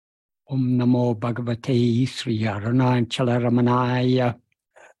Om Namo Bhagavate Sri Arunachala Ramanaya.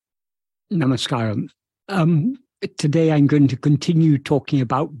 Namaskaram. Today I'm going to continue talking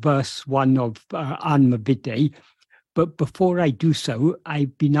about verse 1 of Āṇma-Viddai. But before I do so,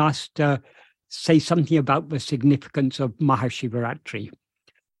 I've been asked to say something about the significance of Mahashivaratri.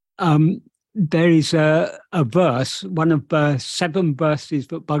 There is a verse, one of the 7 verses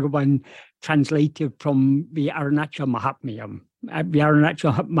that Bhagavan translated from the Arunachala Mahatmyam. The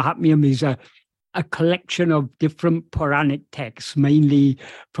Arunachala Mahatmyam is a collection of different Puranic texts, mainly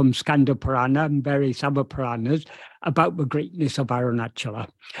from Skanda Purana and various other Puranas, about the greatness of Arunachala.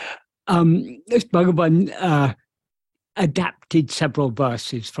 Bhagavan adapted several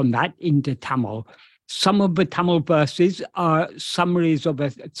verses from that into Tamil. Some of the Tamil verses are summaries of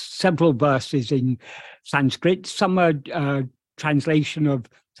several verses in Sanskrit. Some are translation of,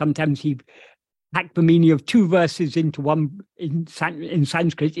 sometimes he packed the meaning of 2 verses into one in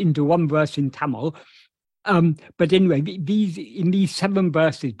Sanskrit into 1 verse in Tamil. But anyway, in these 7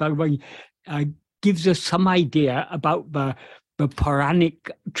 verses, Bhagavan gives us some idea about the Puranic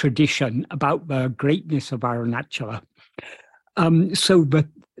tradition, about the greatness of Arunachala. So the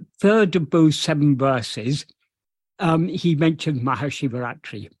 3rd of those 7 verses, he mentions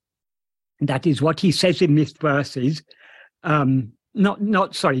Mahashivaratri. That is what he says in this verse is, not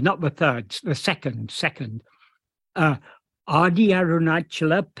the 3rd, the second. Adi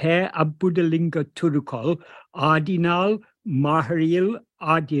Arunachala per Abbudalinga Turukol, Adinal Maharil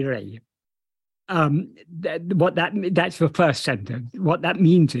Adire. That's the first sentence. What that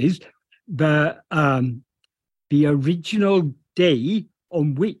means is the original day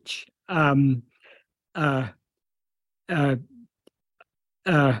on which in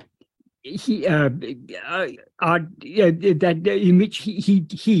which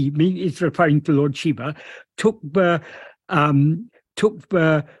he is referring to Lord Shiva, took the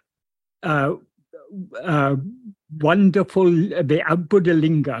wonderful, the Abbuddha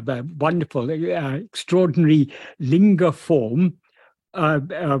Linga, the wonderful, extraordinary Linga form of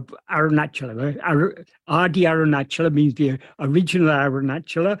Arunachala. Adi Arunachala means the original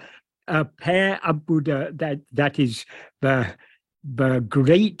Arunachala. Per Abbuddha, that is the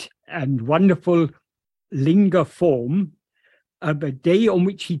great and wonderful Linga form. The day on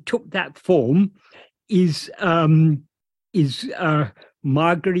which he took that form is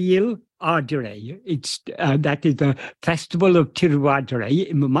Margaril Adire. It's that is the festival of Tiruvadurai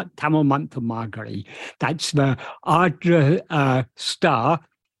in the Tamil month of Margari. That's the Ardra star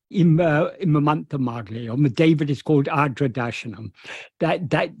in the month of Margari. On the day that is called Ardra Darshanam.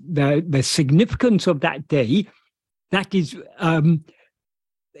 The significance of that day, that is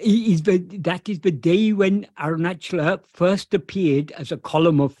the day when Arunachala first appeared as a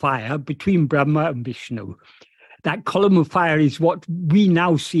column of fire between Brahma and Vishnu. That column of fire is what we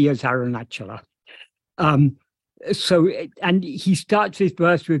now see as Arunachala. And he starts this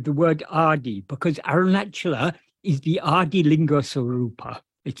verse with the word Adi, because Arunachala is the Adi Linga Sarupa.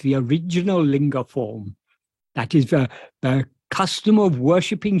 It's the original Linga form. That is the custom of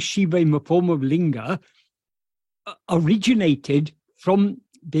worshipping Shiva in the form of Linga originated from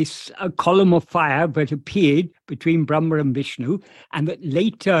this column of fire that appeared between Brahma and Vishnu, and that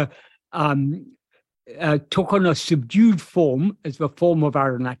later took on a subdued form as the form of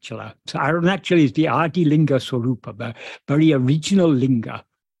Arunachala. So Arunachala is the Adi Linga Swarupa, the very original Linga.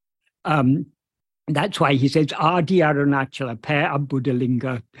 That's why he says Adi Arunachala per Abbuddha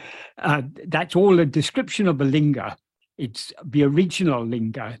Linga. That's all a description of a Linga. It's the original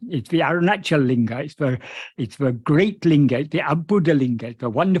Linga. It's the Arunachala Linga. It's the great Linga. It's the Abbuddha Linga. It's the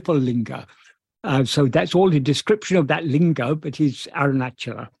wonderful Linga. So that's all the description of that Linga, but is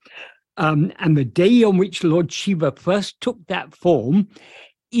Arunachala. And the day on which Lord Shiva first took that form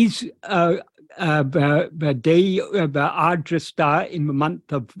is the day of the Ardra star in the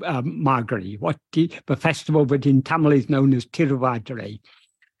month of Margari, the festival that in Tamil is known as Tiruvadurai.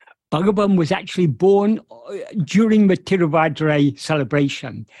 Bhagavan was actually born during the Tiruvadurai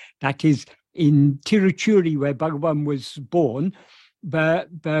celebration. That is in Tiruchuri, where Bhagavan was born. The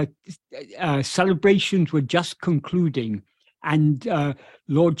celebrations were just concluding, and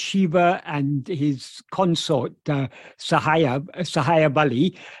Lord Shiva and his consort Sahaya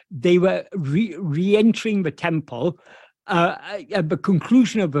Bali, they were re-entering the temple at the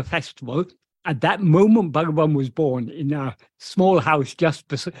conclusion of the festival. At that moment, Bhagavan was born in a small house just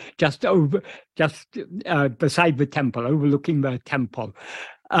beside the temple, overlooking the temple.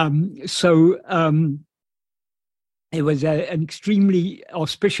 It was an extremely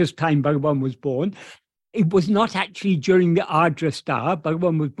auspicious time Bhagavan was born. it was not actually during the Ardra star.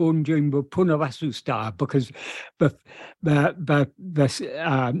 Bhagavan was born during the Punarvasu star, because the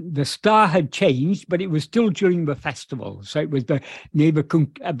star had changed, but it was still during the festival. So it was near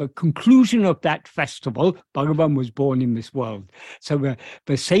the conclusion of that festival, Bhagavan was born in this world. So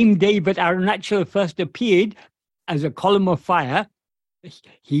the same day that Arunachala first appeared as a column of fire,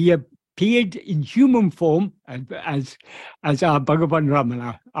 he appeared in human form as our Bhagavan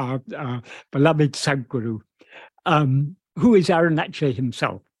Ramana, our beloved Sadguru, who is Arunachala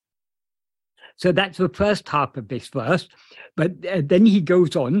himself. So that's the first half of this verse. But then he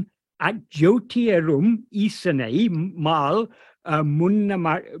goes on, at Jyotiarum Isane Mal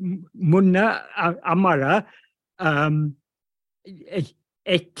Munna Amara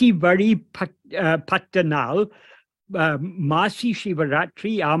Etivari Pattanal Masi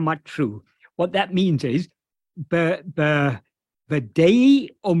Shivaratri Āmatru. What that means is the day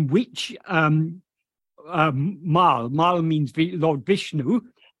on which Mal means Lord Vishnu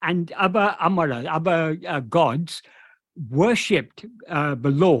and other Amara, other gods worshipped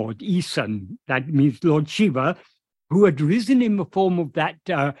the Lord Isan, that means Lord Shiva, who had risen in the form of that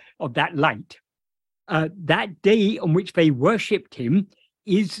light. That day on which they worshipped him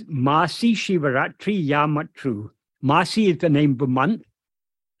is Masi Shivaratri Yamatru. Masi is the name of the month.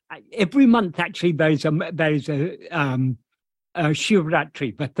 Every month, actually, there is a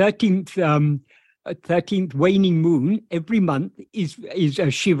Shivaratri. The 13th waning moon every month is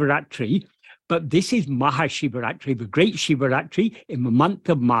a Shivaratri, but this is Mahashivaratri, the great Shivaratri in the month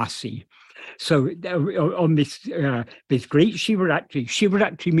of Masi. So on this great Shivaratri,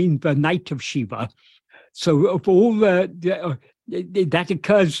 Shivaratri means the night of Shiva. So of all that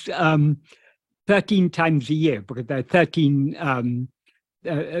occurs 13 times a year, because there are 13,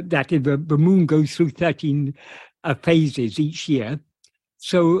 that is, the moon goes through 13 phases each year.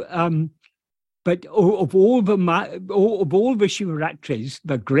 So, but of all the Shivaratris,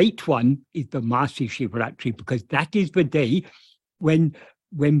 the great one is the Masi Shivaratri, because that is the day when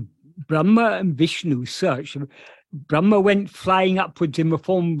Brahma and Vishnu searched. Brahma went flying upwards in the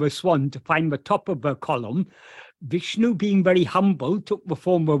form of a swan to find the top of the column. Vishnu, being very humble, took the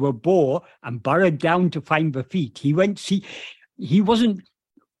form of a boar and burrowed down to find the feet. He wasn't,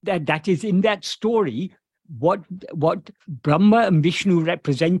 that is in that story, what Brahma and Vishnu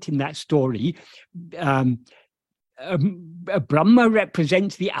represent in that story. Brahma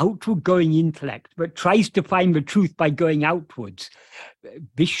represents the outward going intellect, but tries to find the truth by going outwards.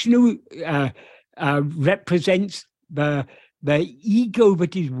 Vishnu represents the ego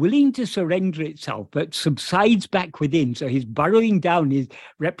that is willing to surrender itself, but subsides back within. So his burrowing down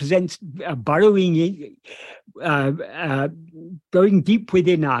represents burrowing in, going deep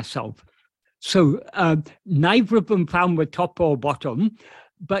within ourselves. So neither of them found the top or bottom,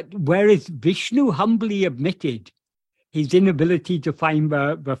 but whereas Vishnu humbly admitted his inability to find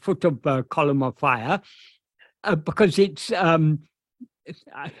the foot of the column of fire, because it's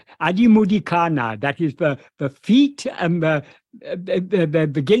Adimudikana, that is the feet and the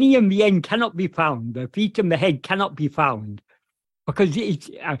beginning and the end cannot be found. The feet and the head cannot be found. Because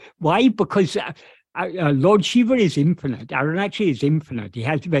why? Because Lord Shiva is infinite. Arunachala is infinite.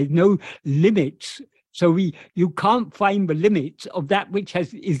 There's no limits. So you can't find the limits of that which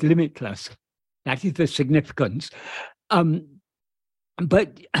is limitless. That is the significance.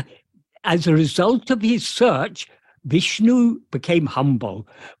 But as a result of his search, Vishnu became humble,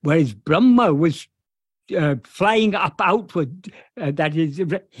 whereas Brahma was flying up outward. That is,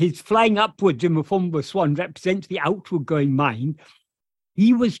 his flying upwards in the form of a swan represents the outward going mind.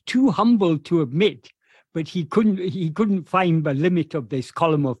 He was too humble to admit, but he couldn't find the limit of this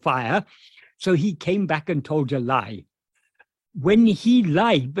column of fire, so he came back and told a lie. When he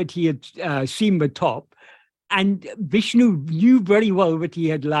lied, but he had seen the top, and Vishnu knew very well that he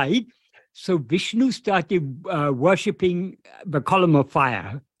had lied, so Vishnu started worshipping the column of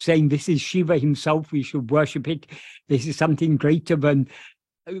fire, saying, this is Shiva himself, we should worship it. This is something greater than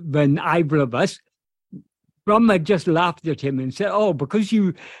either of us. Brahma just laughed at him and said, oh, because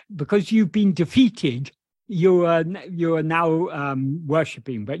you've been defeated, you are now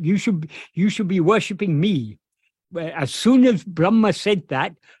worshipping, but you should be worshipping me. As soon as Brahma said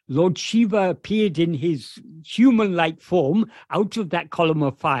that, Lord Shiva appeared in his human-like form out of that column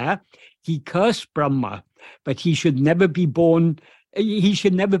of fire. He cursed Brahma, but he should never be born, he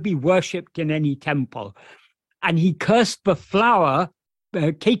should never be worshipped in any temple. And he cursed the flower,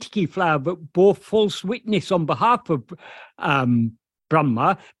 the Ketiki flower, that bore false witness on behalf of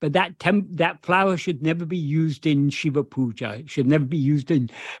Brahma, but that flower should never be used in Shiva Puja. It should never be used in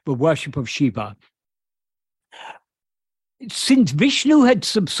the worship of Shiva. since Vishnu had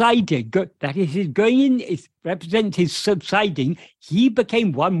subsided, that is his going in, it represents his subsiding, he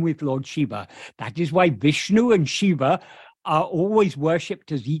became one with Lord Shiva. That is why Vishnu and Shiva are always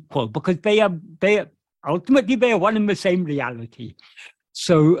worshipped as equal, because they are ultimately they are one and the same reality.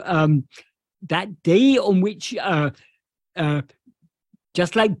 So that day on which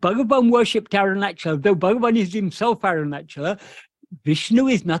just like Bhagavan worshipped Arunachala, though Bhagavan is himself Arunachala, Vishnu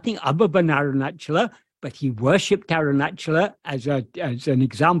is nothing other than Arunachala, but he worshipped Arunachala as an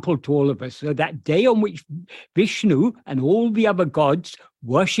example to all of us. So that day on which Vishnu and all the other gods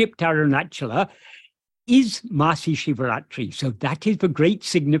worshipped Arunachala is Masi Shivaratri. So that is the great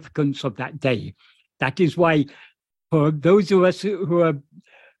significance of that day. That is why for those of us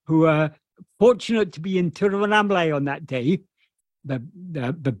who are fortunate to be in Tiruvannamalai on that day, the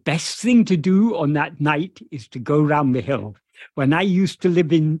best thing to do on that night is to go round the hill. When I used to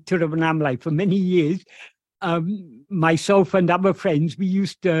live in Tiruvannamalai for many years, myself and other friends, we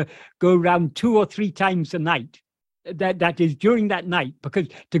used to go round 2 or 3 times a night. That is during that night, because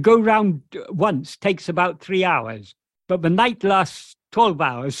to go round once takes about 3 hours, but the night lasts 12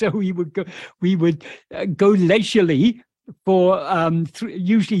 hours. So we would go leisurely for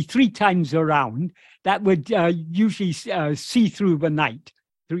usually 3 times around. That would usually see through the night,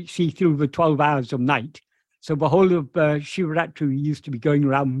 see through the 12 hours of night. So the whole of Shivaratri used to be going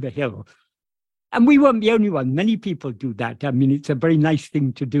around the hill. And we weren't the only one. Many people do that. I mean, it's a very nice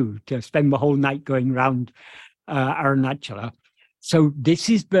thing to do, to spend the whole night going around Arunachala. So this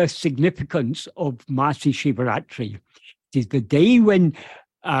is the significance of Masi Shivaratri. It is the day when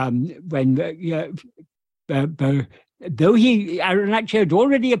though Arunachala had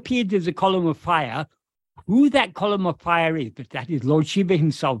already appeared as a column of fire, who that column of fire is, but that is Lord Shiva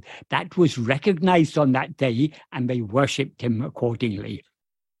himself, that was recognized on that day, and they worshipped him accordingly.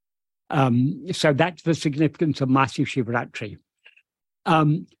 So that's the significance of Masi Shivaratri.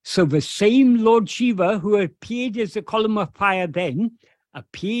 So the same Lord Shiva who appeared as a column of fire then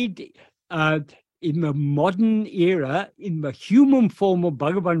appeared in the modern era in the human form of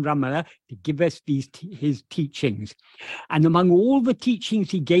Bhagavan Ramana to give us his teachings. And among all the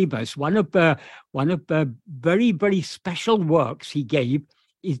teachings he gave us, one of the very, very special works he gave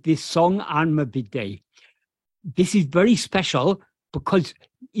is this song Āṉma-Viddai. This is very special because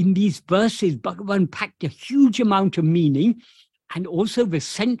in these verses, Bhagavan packed a huge amount of meaning, and also the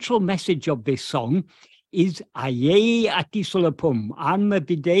central message of this song is Ayeye Ati Sulapum.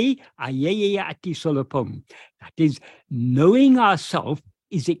 Āṇma-Viddai, Ayeye Ati Sulapum. That is, knowing ourselves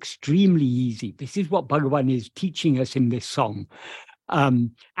is extremely easy. This is what Bhagavan is teaching us in this song.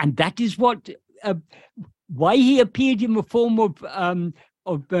 And that is what why he appeared in the form of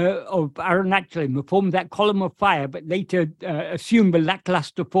Arunachala, in the form of that column of fire, but later assumed the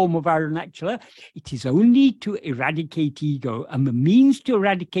lackluster form of Arunachala. It is only to eradicate ego, and the means to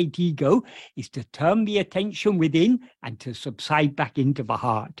eradicate ego is to turn the attention within and to subside back into the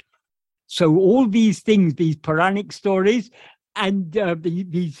heart. So all these things, these Puranic stories, and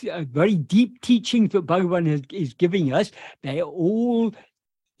these very deep teachings that Bhagavan is giving us, they're all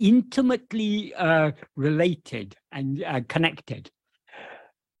intimately related and connected.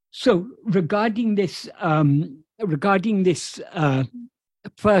 So regarding this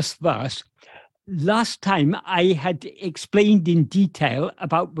first verse, last time I had explained in detail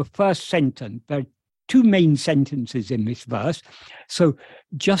about the first sentence. There are 2 main sentences in this verse. So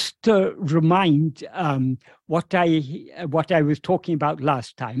just to remind what I was talking about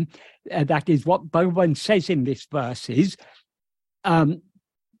last time, that is what Bhagavan says in this verse is,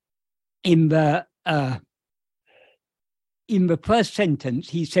 in the first sentence,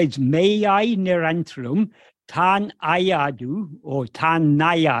 he says, Mayai Nirantaram Tan Ayadu, or Tan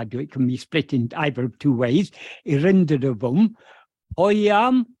Nayadu, it can be split in either of 2 ways, Irindadavum,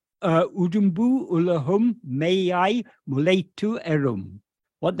 Hoyam Udumbu Ulahum Mayai Muletu Erum.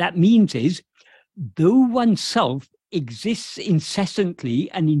 What that means is, though oneself exists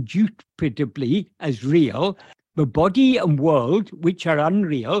incessantly and indubitably as real, the body and world, which are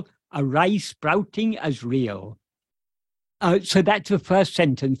unreal, arise sprouting as real. So that's the first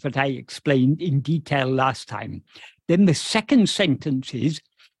sentence that I explained in detail last time. Then the second sentence is,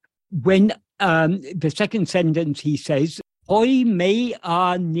 when the second sentence he says, Hoi me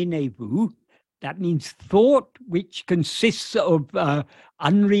a ninevu, that means thought which consists of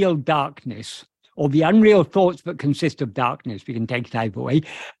unreal darkness, or the unreal thoughts that consist of darkness. We can take it either way.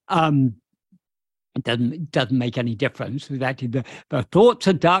 It doesn't make any difference. That the thoughts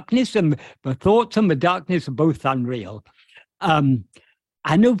are darkness, and the thoughts and the darkness are both unreal.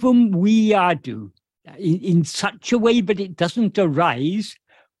 Anuvum we adu, in such a way that it doesn't arise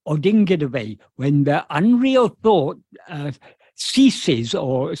Odingadave, when the unreal thought ceases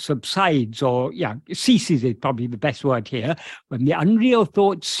or subsides, or ceases is probably the best word here, when the unreal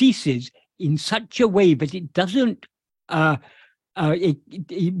thought ceases in such a way that it doesn't,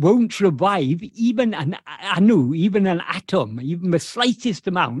 it won't revive even an anu, even an atom, even the slightest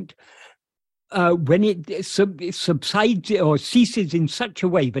amount, when it subsides or ceases in such a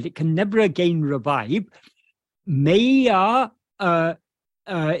way that it can never again revive, Maya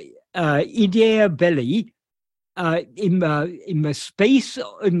idea belly, in the space,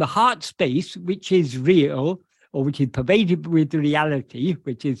 in the heart space, which is real, or which is pervaded with reality,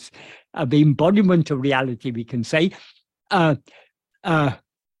 which is the embodiment of reality, we can say, Vayon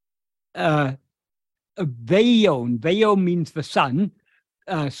means the sun,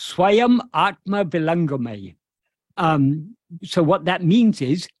 Swayam Āṇma-Viddai. So what that means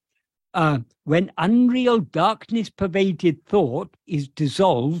is, when unreal darkness pervaded thought is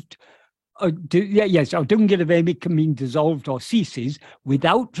dissolved, Odungadave can mean dissolved or ceases,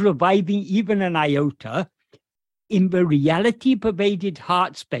 without reviving even an iota, in the reality pervaded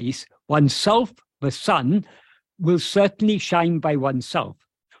heart space, oneself, the sun, will certainly shine by oneself.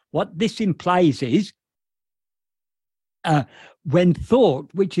 What this implies is, when thought,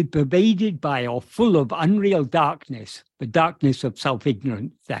 which is pervaded by or full of unreal darkness, the darkness of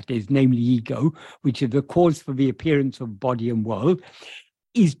self-ignorance, that is, namely ego, which is the cause for the appearance of body and world,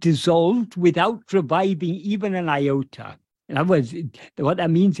 is dissolved without reviving even an iota. In other words, what that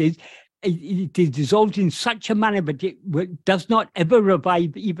means is, it is dissolved in such a manner that it does not ever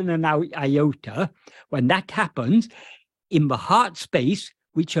revive even an iota. When that happens, in the heart space,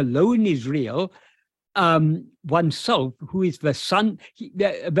 which alone is real, oneself, who is the sun,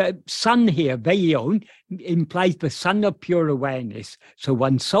 the sun here, Vayon, implies the sun of pure awareness. So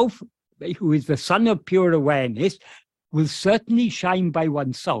oneself, who is the sun of pure awareness, will certainly shine by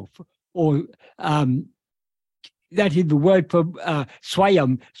oneself, or that is the word for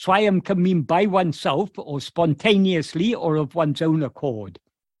swayam. Swayam can mean by oneself, or spontaneously, or of one's own accord.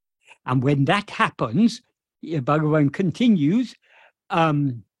 And when that happens, Bhagavan continues,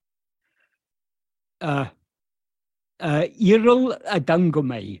 Iral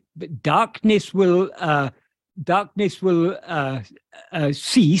adangame, darkness will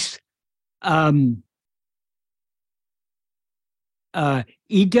cease.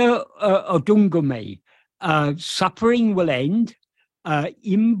 Ida odungame, suffering will end.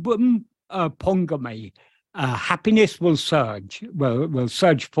 Imbum pongame, happiness will surge, will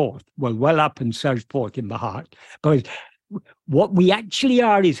surge forth, will well up and surge forth in the heart. But what we actually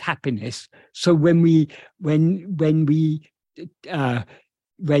are is happiness. So when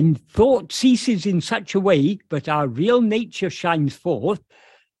thought ceases in such a way that our real nature shines forth,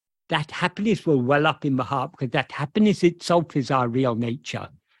 that happiness will well up in the heart, because that happiness itself is our real nature.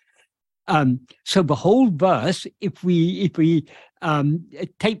 So the whole verse, if we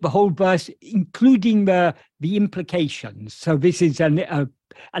take the whole verse, including the implications. So this is an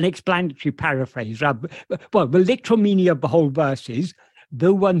explanatory paraphrase. Well, the literal meaning of the whole verse is,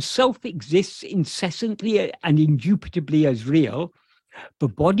 though oneself exists incessantly and indubitably as real, the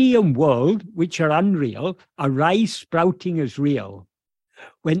body and world, which are unreal, arise sprouting as real.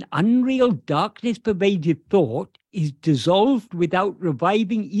 When unreal darkness pervaded thought is dissolved without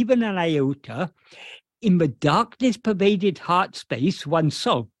reviving even an iota, in the darkness pervaded heart space,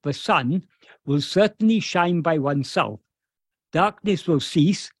 oneself, the sun, will certainly shine by oneself. Darkness will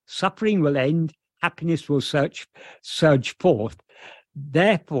cease, suffering will end, happiness will surge forth.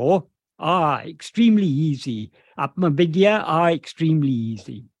 Therefore, extremely easy. Āṇma-Viddai extremely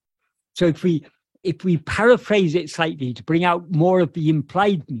easy. So if we paraphrase it slightly to bring out more of the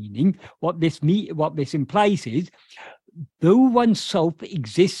implied meaning, what this implies is, though oneself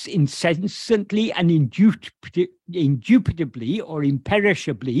exists incessantly and indubitably or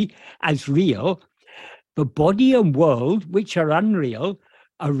imperishably as real, the body and world, which are unreal,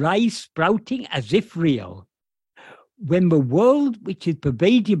 arise sprouting as if real. When the world, which is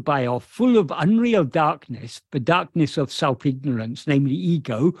pervaded by or full of unreal darkness, the darkness of self-ignorance, namely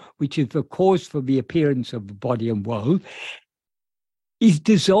ego, which is the cause for the appearance of the body and world, is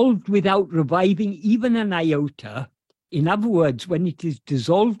dissolved without reviving even an iota. In other words, when it is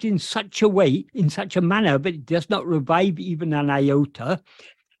dissolved in such a way, in such a manner that it does not revive even an iota,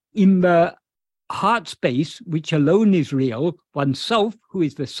 in the heart space, which alone is real, oneself, who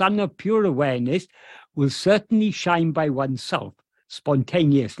is the sun of pure awareness, will certainly shine by oneself,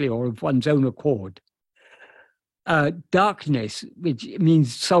 spontaneously or of one's own accord. Darkness, which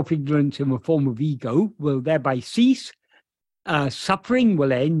means self-ignorance in the form of ego, will thereby cease, suffering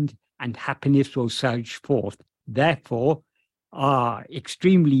will end, and happiness will surge forth. Therefore,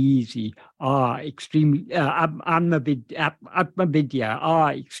 extremely easy. Extremely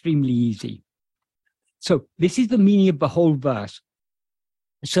Āṇma-Viddai, extremely easy. So this is the meaning of the whole verse.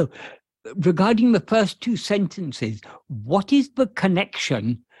 So regarding the first two sentences, what is the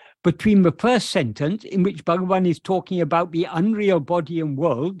connection between the first sentence, in which Bhagavan is talking about the unreal body and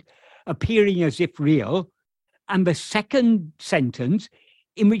world appearing as if real, and the second sentence,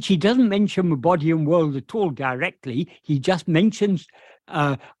 in which he doesn't mention the body and world at all directly, he just mentions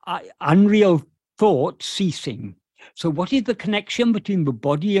unreal thought ceasing. So what is the connection between the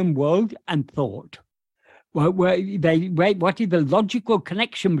body and world and thought? What is the logical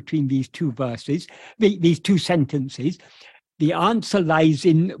connection between these two verses, these two sentences? The answer lies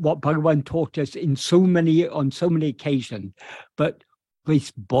in what Bhagavan taught us on so many occasions. But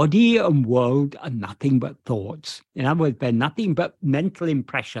this body and world are nothing but thoughts. In other words, they're nothing but mental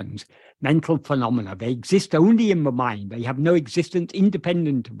impressions, mental phenomena. They exist only in the mind. They have no existence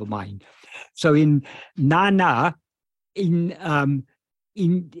independent of the mind. So in Nana, in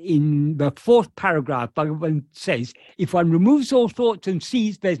the fourth paragraph, Bhagavan says, if one removes all thoughts and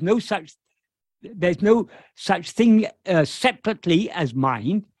sees, there's no such thing separately as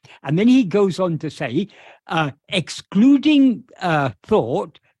mind. And then he goes on to say, excluding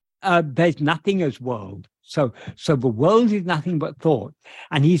thought, there's nothing as world. So the world is nothing but thought.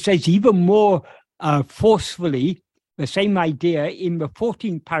 And he says even more forcefully the same idea in the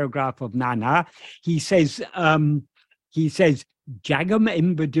 14th paragraph of Nana. He says, Jagam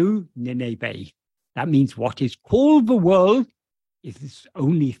Embadu Ninebe. That means what is called the world is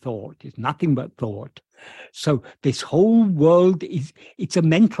only thought, it's nothing but thought. So this whole world it's a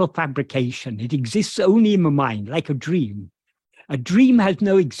mental fabrication. It exists only in the mind, like a dream. A dream has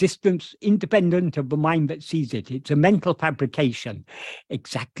no existence independent of the mind that sees it. It's a mental fabrication.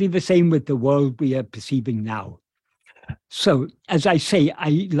 Exactly the same with the world we are perceiving now. So, as I say,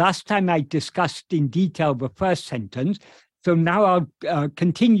 last time I discussed in detail the first sentence. So now I'll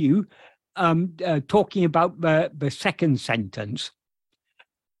continue talking about the second sentence.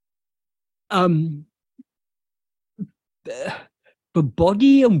 The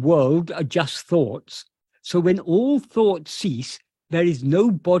body and world are just thoughts. So when all thoughts cease, there is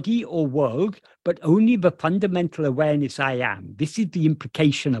no body or world, but only the fundamental awareness I am. This is the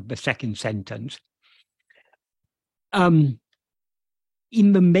implication of the second sentence. In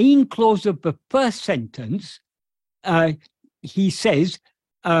the main clause of the first sentence, he says,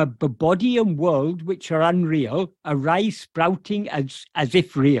 the body and world, which are unreal, arise sprouting as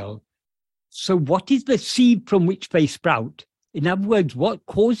if real. So what is the seed from which they sprout? In other words, what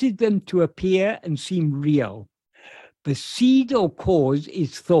causes them to appear and seem real? The seed or cause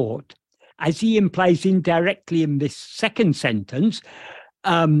is thought, as he implies indirectly in this second sentence.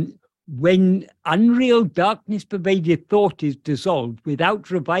 When unreal darkness-pervaded thought is dissolved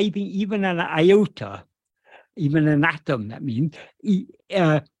without reviving even an iota, even an atom, that means, in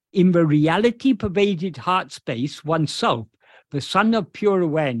the reality-pervaded heart space, oneself, the sun of pure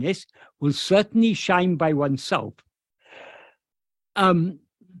awareness, will certainly shine by oneself. Oi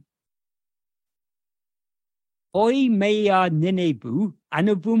meya nenebu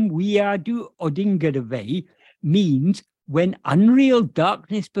anavum wiadu odingadave means when unreal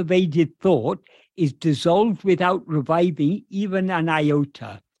darkness-pervaded thought is dissolved without reviving even an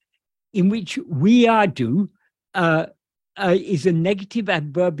iota, in which wiadu is a negative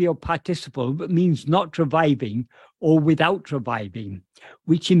adverbial participle that means not reviving or without reviving,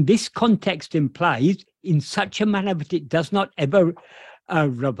 which in this context implies in such a manner that it does not ever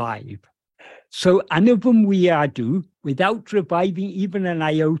revive. So anavum wiadu, without reviving even an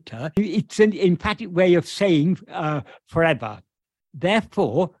iota, it's an emphatic way of saying forever.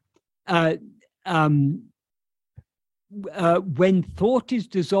 Therefore, when thought is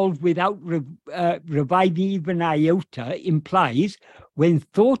dissolved without reviving even iota implies when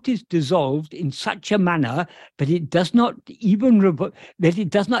thought is dissolved in such a manner that it does not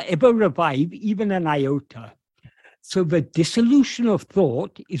ever revive even an iota. So the dissolution of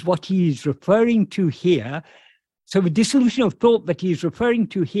thought is what he is referring to here. So the dissolution of thought that he is referring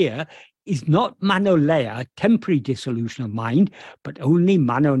to here is not manolaya, temporary dissolution of mind, but only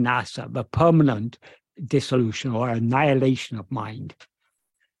manonasa, the permanent dissolution or annihilation of mind.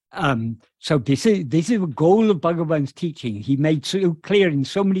 So this is the goal of Bhagavan's teaching. He made so clear in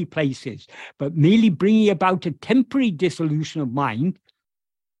so many places, but merely bringing about a temporary dissolution of mind.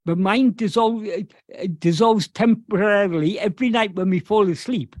 The mind dissolves temporarily every night when we fall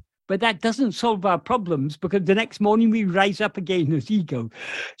asleep, but that doesn't solve our problems, because the next morning we rise up again as ego.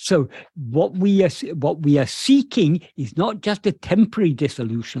 So what we are seeking is not just a temporary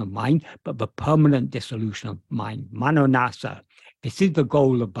dissolution of mind, but the permanent dissolution of mind, manonasa. This is the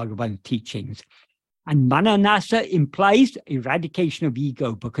goal of Bhagavan's teachings. And manonasa implies eradication of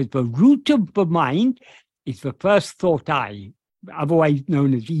ego, because the root of the mind is the first thought I, otherwise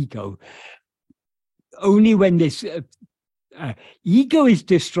known as ego. Only when this ego is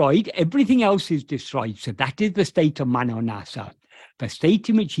destroyed, everything else is destroyed. So that is the state of manonasa. The state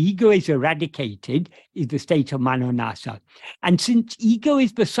in which ego is eradicated is the state of manonasa. And since ego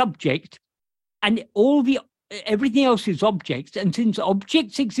is the subject, and everything else is objects, and since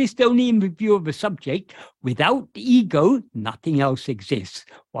objects exist only in the view of the subject, without ego, nothing else exists.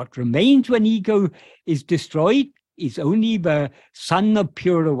 What remains when ego is destroyed is only the sun of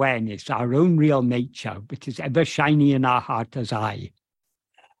pure awareness, our own real nature, which is ever shining in our heart as I.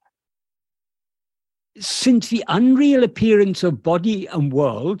 Since the unreal appearance of body and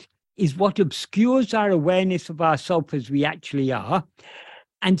world is what obscures our awareness of ourselves as we actually are,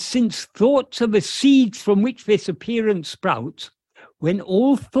 and since thoughts are the seeds from which this appearance sprouts, when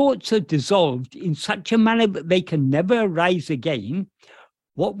all thoughts are dissolved in such a manner that they can never arise again,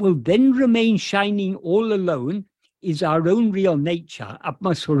 what will then remain shining all alone is our own real nature,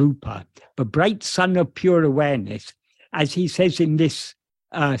 Āṇma-Swarupa, the bright sun of pure awareness, as he says in this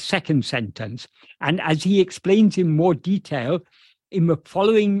second sentence, and as he explains in more detail in the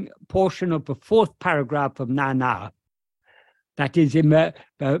following portion of the fourth paragraph of Nana. That is, in the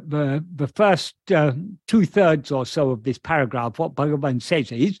first 2/3 or so of this paragraph, what Bhagavan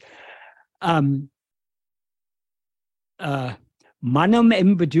says is, Manam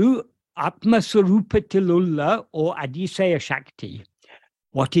embadu Āṇma-Swarupatillulla or Adisaya Shakti.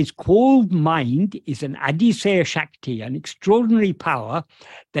 What is called mind is an Adisaya Shakti, an extraordinary power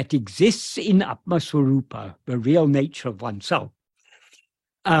that exists in Āṇma-Swarupa, the real nature of oneself.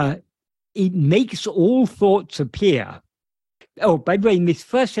 It makes all thoughts appear. Oh, by the way, in this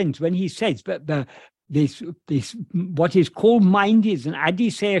first sentence, when he says that this what is called mind is an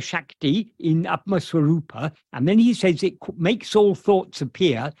Adisaya Shakti in Āṇma-Swarupa, and then he says it makes all thoughts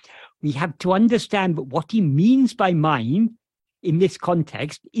appear, we have to understand that what he means by mind in this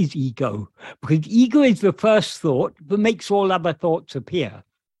context is ego, because ego is the first thought that makes all other thoughts appear.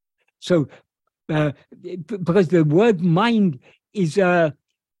 So, because the word mind is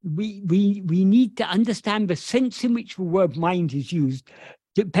we need to understand the sense in which the word mind is used,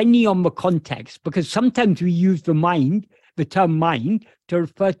 depending on the context, because sometimes we use the term mind, to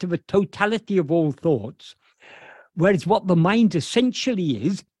refer to the totality of all thoughts, whereas what the mind essentially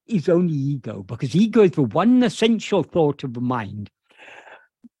is only ego, because ego is the one essential thought of the mind.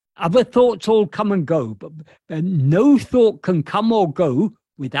 Other thoughts all come and go, but no thought can come or go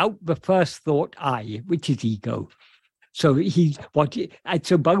without the first thought I, which is ego. So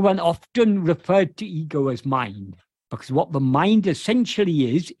Bhagavan often referred to ego as mind, because what the mind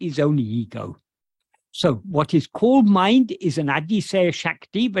essentially is only ego. So what is called mind is an Adisaya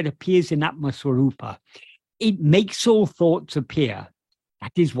Shakti that appears in Āṇma-Swarupa. It makes all thoughts appear.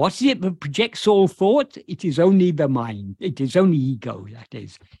 That is, what is it that projects all thought? It is only the mind. It is only ego, that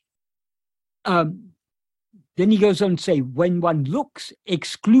is. Then he goes on to say, when one looks,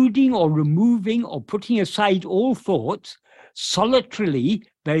 excluding or removing or putting aside all thoughts, solitarily,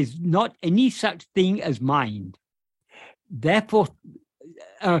 there is not any such thing as mind. Therefore,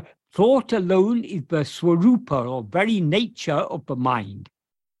 thought alone is the swarupa, or very nature of the mind.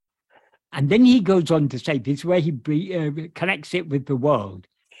 And then he goes on to say, this is where he connects it with the world.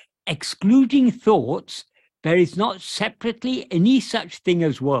 Excluding thoughts, there is not separately any such thing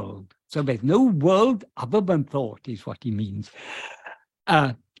as world. So there's no world other than thought, is what he means.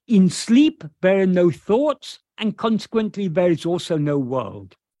 In sleep, there are no thoughts, and consequently, there is also no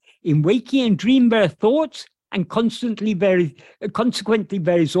world. In waking and dream, there are thoughts, and consequently,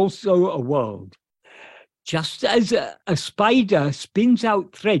 there is also a world. Just as a spider spins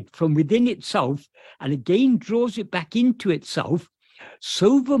out thread from within itself and again draws it back into itself,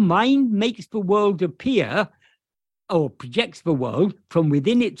 so the mind makes the world appear, or projects the world from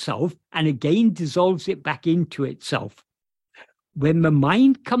within itself and again dissolves it back into itself. When the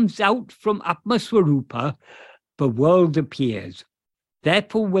mind comes out from Āṇma-Swarupa, the world appears.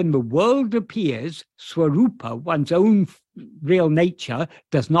 Therefore, when the world appears, Swarupa, one's own real nature,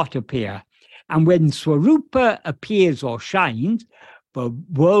 does not appear. And when Swarupa appears or shines, the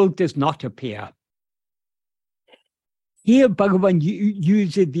world does not appear. Here, Bhagavan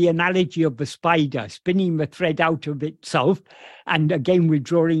uses the analogy of the spider spinning the thread out of itself and again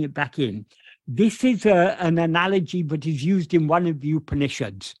withdrawing it back in. This is an analogy that is used in one of the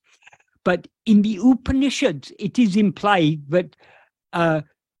Upanishads. But in the Upanishads, it is implied that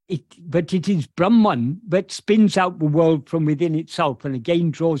it is Brahman that spins out the world from within itself and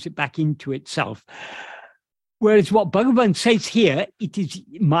again draws it back into itself. Whereas what Bhagavan says here, it is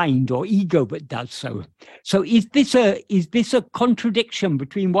mind or ego that does so. So is this a contradiction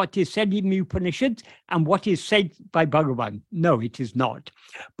between what is said in the Upanishads and what is said by Bhagavan? No, it is not.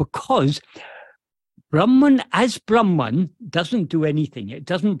 Because Brahman as Brahman doesn't do anything. It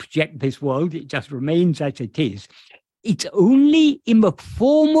doesn't project this world. It just remains as it is. It's only in the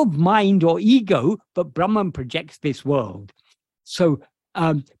form of mind or ego that Brahman projects this world. So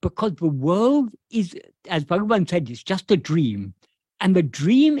because the world is, as Bhagavan said, it's just a dream. And the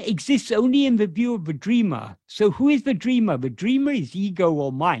dream exists only in the view of the dreamer. So who is the dreamer? The dreamer is ego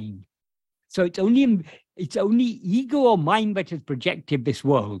or mind. So it's only ego or mind that has projected this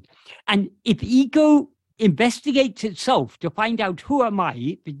world. And if ego investigates itself to find out who am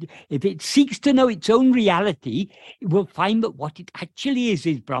I, if it seeks to know its own reality, it will find that what it actually is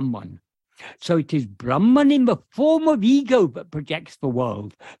Brahman. So it is Brahman in the form of ego that projects the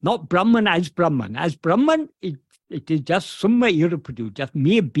world, not Brahman as Brahman. As Brahman, it is just summa irupudu, just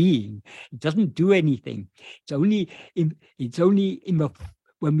mere being. It doesn't do anything. It's only in the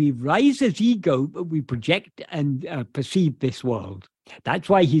when we rise as ego that we project and perceive this world. That's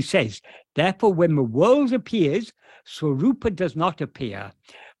why he says, therefore, when the world appears, Swarupa does not appear.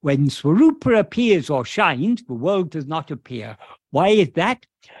 When Swarupa appears or shines, the world does not appear. Why is that?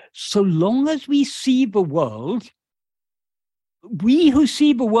 So long as we see the world, we who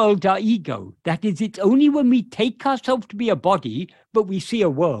see the world are ego. That is, it's only when we take ourselves to be a body that we see a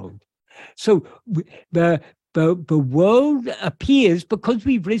world. So the world appears because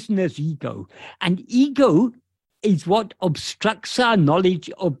we've risen as ego. And ego is what obstructs our knowledge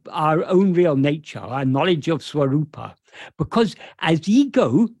of our own real nature, our knowledge of Swarupa. Because as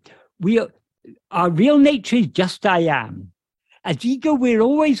ego, our real nature is just I am. As ego, we're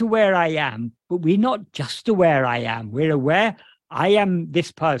always aware I am, but we're not just aware I am. We're aware I am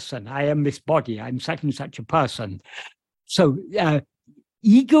this person, I am this body, I'm such and such a person. So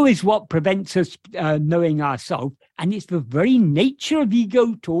ego is what prevents us knowing ourselves, and it's the very nature of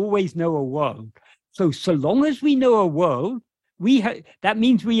ego to always know a world. So long as we know a world, that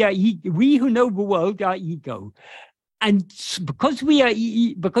means we who know the world are ego. And because we are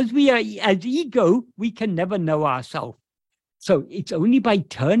as ego, we can never know ourselves. So it's only by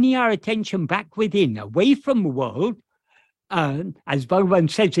turning our attention back within, away from the world, as Bhagavan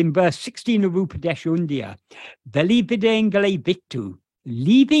says in verse 16 of Upadesha Veli videngale vittu,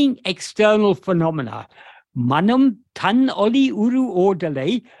 leaving external phenomena, manam tan oli uru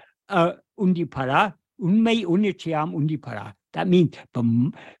ordale undipara, unmei unichayam undipara. That means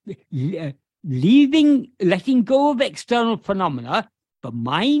letting go of external phenomena, the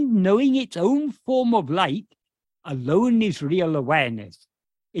mind knowing its own form of light alone is real awareness.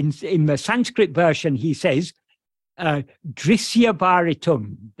 In the Sanskrit version, he says, drisya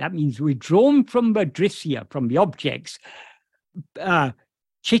bharitum. That means we're drawn from the drisya, from the objects.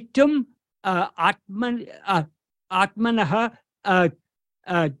 Chittam atmanaha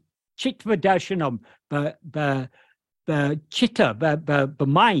chittva the chitta, the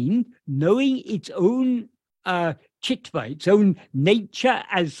mind, knowing its own chittva, its own nature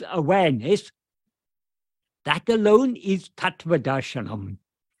as awareness, that alone is tattva darshanam.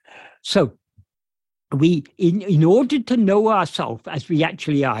 So we, in order to know ourselves as we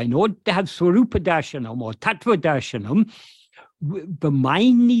actually are, in order to have swarupa darshanam or tattva darshanam, the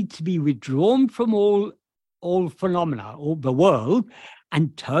mind needs to be withdrawn from all phenomena, all the world,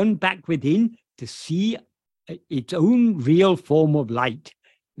 and turn back within to see its own real form of light.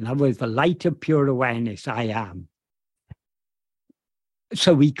 In other words, the light of pure awareness, I am.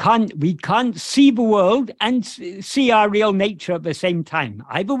 So we can't see the world and see our real nature at the same time.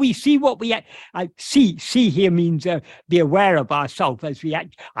 Either we see what we see here means be aware of ourselves as we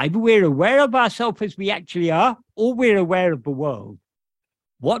act. Either we're aware of ourselves as we actually are, or we're aware of the world.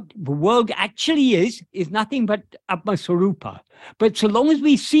 What the world actually is nothing but Āṇma-Swarupa. But so long as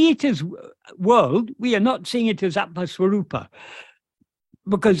we see it as world, we are not seeing it as Āṇma-Swarupa.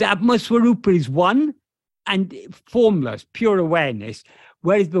 Because Āṇma-Swarupa is one and formless, pure awareness,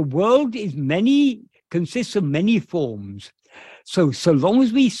 whereas the world is consists of many forms. So long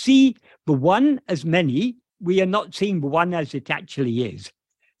as we see the one as many, we are not seeing the one as it actually is.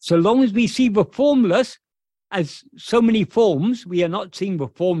 So long as we see the formless as so many forms, we are not seeing the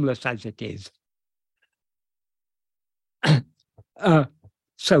formless as it is.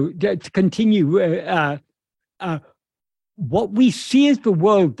 So to continue, what we see as the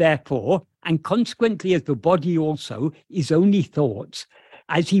world, therefore, and consequently as the body also, is only thoughts.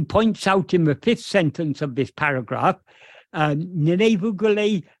 as he points out in the 5th sentence of this paragraph,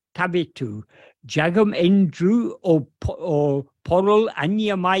 Ninevugale tabitu, jagam endru or porul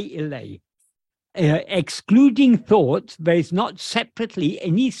anyamai ile. Excluding thoughts, there is not separately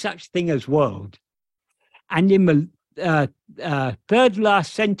any such thing as world. And in the third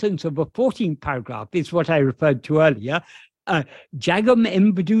last sentence of the 14th paragraph is what I referred to earlier, jagam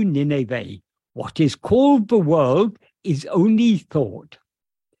embudu Nineveh. What is called the world is only thought.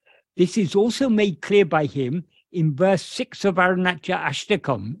 This is also made clear by him in verse 6 of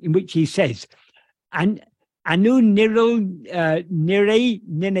Āṇma-Viddai, in which he says, Anu niril nire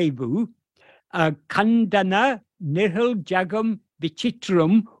Ninevu, Kandana niril jagam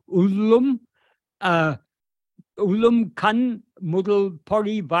vichitram ulum kan mudal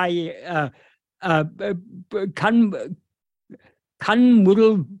pori vai kan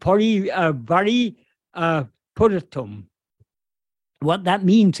mudal pori vari puratum. What that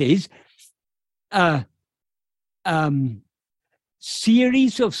means is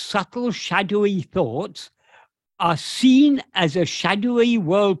series of subtle shadowy thoughts are seen as a shadowy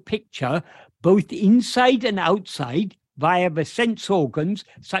world picture, both inside and outside, via the sense organs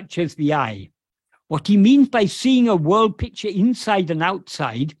such as the eye. What he means by seeing a world picture inside and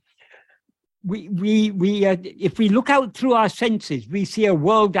outside, if we look out through our senses, we see a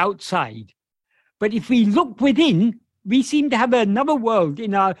world outside. But if we look within, we seem to have another world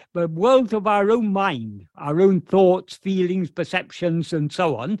in the world of our own mind, our own thoughts, feelings, perceptions, and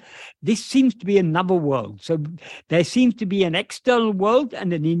so on. This seems to be another world. So there seems to be an external world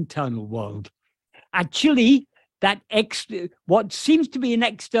and an internal world. Actually, what seems to be an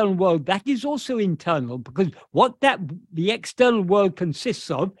external world, that is also internal, because what the external world consists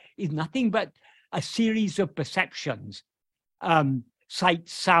of is nothing but a series of perceptions,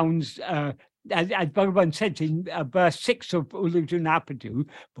 sights, sounds. As Bhagavan says in verse 6 of Uludunapadu,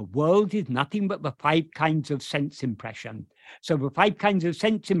 the world is nothing but the 5 kinds of sense impression. So the 5 kinds of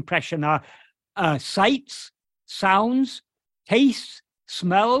sense impression are sights, sounds, tastes,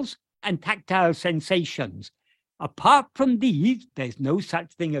 smells, and tactile sensations. Apart from these, there's no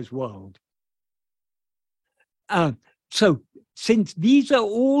such thing as world. So since these are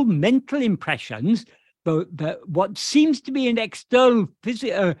all mental impressions, what seems to be an external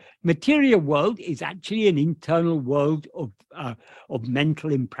material world is actually an internal world of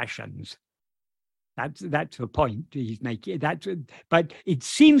mental impressions. That's the point he's making. But it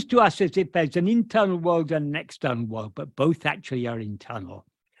seems to us as if there's an internal world and an external world, but both actually are internal.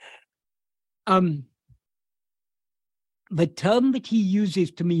 The term that he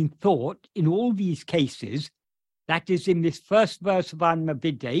uses to mean thought in all these cases, that is in this first verse of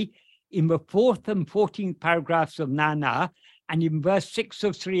Āṇma-Viddai, in the 4th and 14th paragraphs of Nana, and in verse 6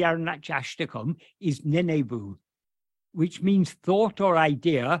 of Sri Āṇma-Viddai, is Nenevu, which means thought or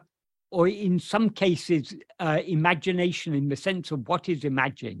idea, or in some cases, imagination in the sense of what is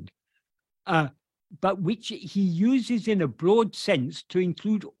imagined, but which he uses in a broad sense to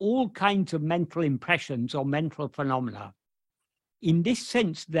include all kinds of mental impressions or mental phenomena. In this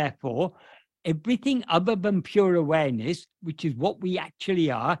sense, therefore, everything other than pure awareness, which is what we actually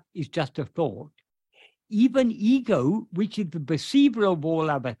are, is just a thought. Even ego, which is the perceiver of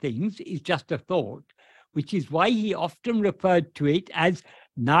all other things, is just a thought, which is why he often referred to it as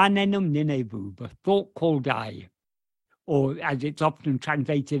Nanenum Ninevu, the thought called I, or as it's often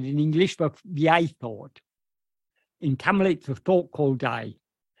translated in English, the I thought. In Tamil, it's the thought called I.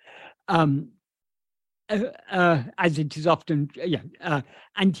 As it is often,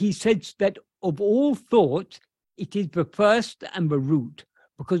 and he says that of all thoughts, it is the first and the root,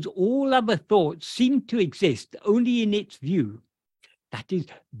 because all other thoughts seem to exist only in its view. That is,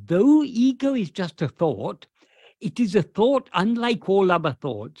 though ego is just a thought, it is a thought unlike all other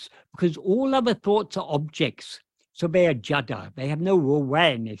thoughts, because all other thoughts are objects. So they are jada, they have no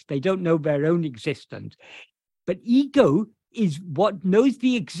awareness, they don't know their own existence. But ego is what knows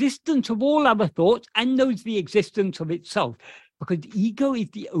the existence of all other thoughts and knows the existence of itself, because ego is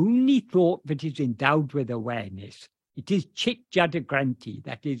the only thought that is endowed with awareness. It is chit jada granti,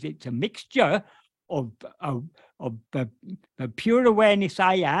 that is, it's a mixture of the pure awareness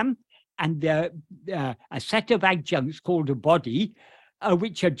I am and a set of adjuncts called a body,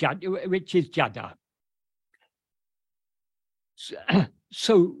 which is jada.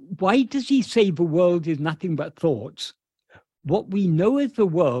 So why does he say the world is nothing but thoughts? What we know as the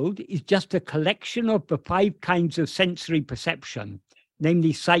world is just a collection of the 5 kinds of sensory perception,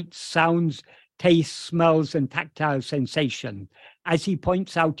 namely sights, sounds, tastes, smells, and tactile sensation, as he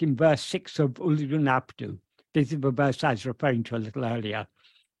points out in verse 6 of Uludunapadu. This is the verse I was referring to a little earlier.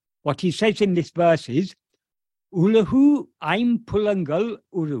 What he says in this verse is, Ulahu aim pulangal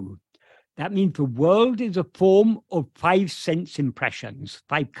uru. That means the world is a form of 5 sense impressions,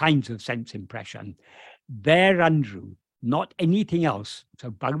 5 kinds of sense impression. Thereundu, not anything else. So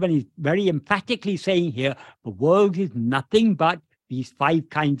Bhagavan is very emphatically saying here, the world is nothing but these 5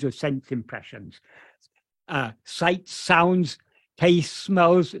 kinds of sense impressions. Sight, sounds, taste,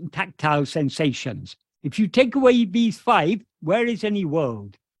 smells, and tactile sensations. If you take away these 5, where is any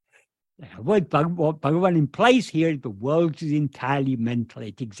world? What Bhagavan implies here, the world is entirely mental.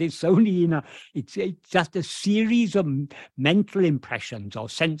 It exists only it's just a series of mental impressions or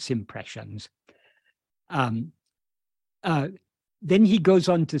sense impressions. Then he goes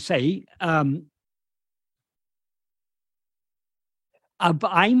on to say, I'm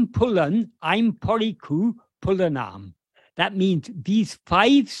pulan, I'm poriku pulanam. That means these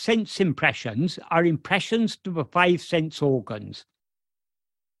 5 sense impressions are impressions to the 5 sense organs.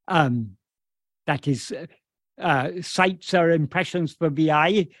 That is, sights are impressions for the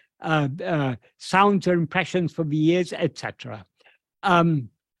eye, sounds are impressions for the ears, etc. And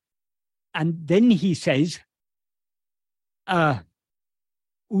then he says,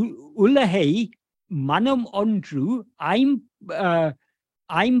 Ulahei manam ondru, I'm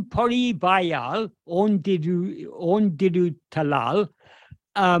pori bayal on didu talal,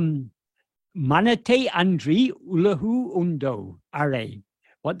 manate andri ulahu undo are.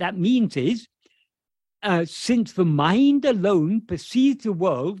 What that means is, since the mind alone perceives the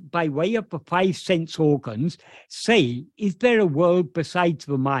world by way of the 5 sense organs, say, is there a world besides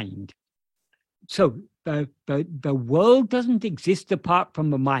the mind? So the world doesn't exist apart from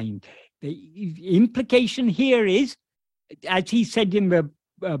the mind. The implication here is, as he said in the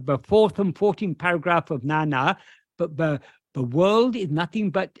 4th and 14th paragraph of Nana, but the world is nothing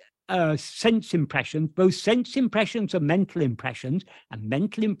but sense impressions. Both sense impressions are mental impressions, and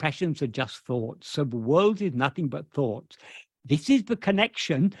mental impressions are just thoughts. So the world is nothing but thoughts. This is the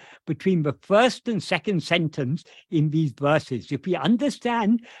connection between the first and second sentence in these verses. If we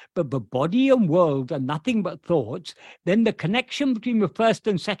understand that the body and world are nothing but thoughts, then the connection between the first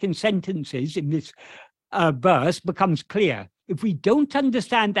and second sentences in this verse becomes clear. If we don't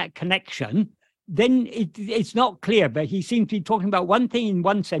understand that connection, then it's not clear, but he seems to be talking about one thing in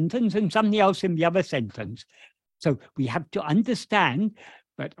one sentence and something else in the other sentence. So we have to understand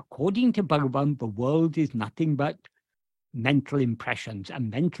that according to Bhagavan, the world is nothing but mental impressions, and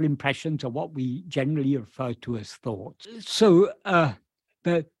mental impressions are what we generally refer to as thoughts. So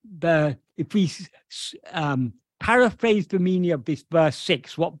if we paraphrase the meaning of this verse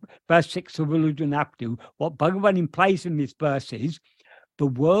 6, what verse 6 of Uludunapdu, what Bhagavan implies in this verse is, the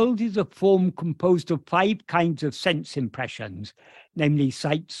world is a form composed of 5 kinds of sense impressions, namely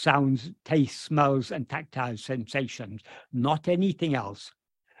sight, sounds, taste, smells, and tactile sensations, not anything else.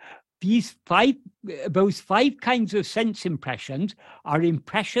 Those 5 kinds of sense impressions are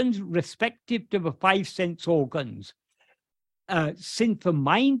impressions respective to the 5 sense organs. Since the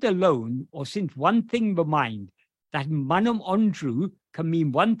mind alone, or since one thing the mind, that manam ondru can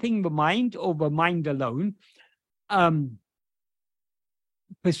mean one thing the mind or the mind alone,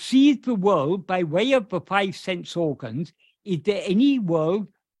 perceive the world by way of the 5 sense organs, is there any world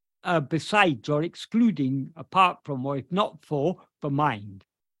besides or excluding, apart from, or if not for, the mind?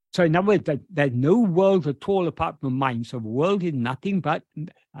 So in other words, there's no world at all apart from mind. So the world is nothing but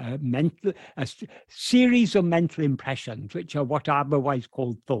a series of mental impressions, which are what are otherwise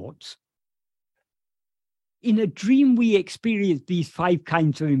called thoughts. In a dream, we experience these 5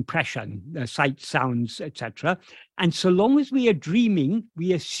 kinds of impression, sight, sounds, etc. And so long as we are dreaming,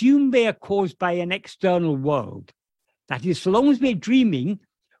 we assume they are caused by an external world. That is, so long as we're dreaming,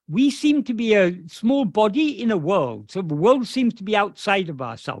 we seem to be a small body in a world. So the world seems to be outside of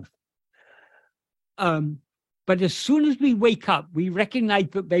ourselves. But as soon as we wake up, we recognize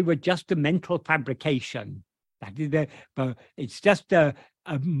that they were just a mental fabrication. That is, it's just a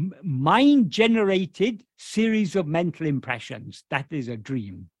mind-generated series of mental impressions. That is a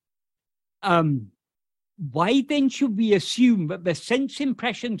dream. Why then should we assume that the sense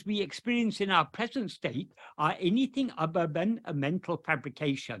impressions we experience in our present state are anything other than a mental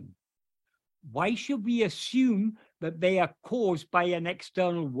fabrication? Why should we assume that they are caused by an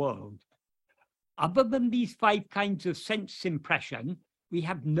external world? Other than these 5 kinds of sense impression, we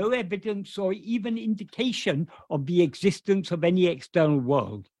have no evidence or even indication of the existence of any external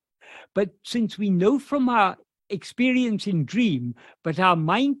world. But since we know from our experience in dream that our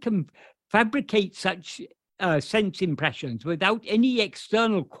mind can fabricate such sense impressions without any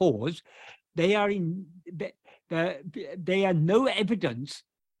external cause, they are no evidence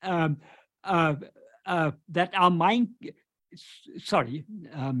that our mind,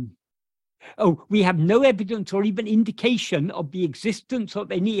 Oh, we have no evidence or even indication of the existence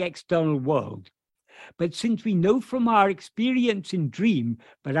of any external world. But since we know from our experience in dream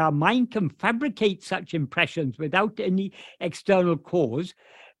that our mind can fabricate such impressions without any external cause,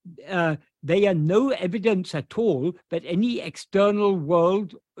 they are no evidence at all that any external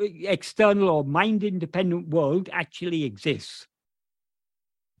world, external or mind-independent world actually exists.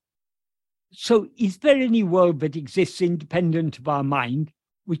 So is there any world that exists independent of our mind,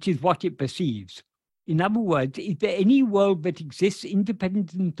 which is what it perceives? In other words, is there any world that exists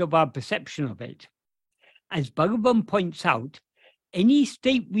independent of our perception of it? As Bhagavan points out, any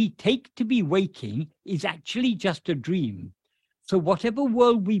state we take to be waking is actually just a dream. So whatever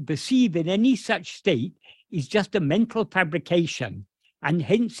world we perceive in any such state is just a mental fabrication, and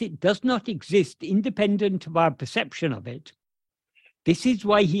hence it does not exist independent of our perception of it. This is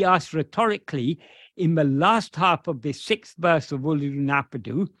why he asks rhetorically in the last half of this 6th verse of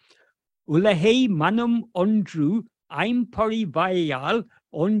Ulunapadu, Ulahei manam ondru aim parivayal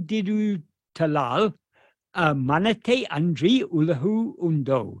ondiru talal manate andri ulahu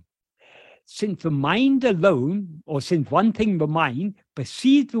undo. Since the mind alone, or since one thing the mind,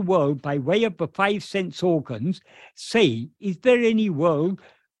 perceives the world by way of the 5 sense organs, say, is there any world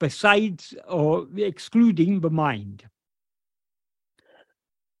besides or excluding the mind?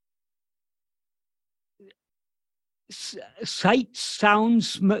 Sight,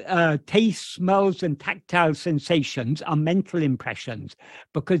 sounds, taste, smells, and tactile sensations are mental impressions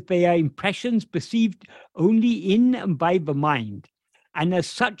because they are impressions perceived only in and by the mind. And as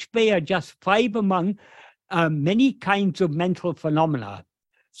such, they are just 5 among many kinds of mental phenomena.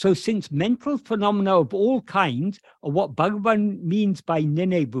 So since mental phenomena of all kinds are what Bhagavan means by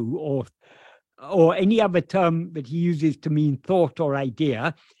ninevu, or any other term that he uses to mean thought or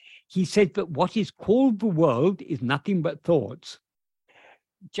idea, he said that what is called the world is nothing but thoughts.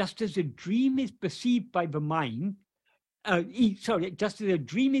 Just as a dream is perceived by the mind, just as a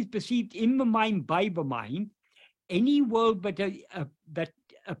dream is perceived in the mind by the mind, any world that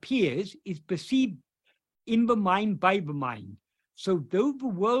appears is perceived in the mind by the mind. So though the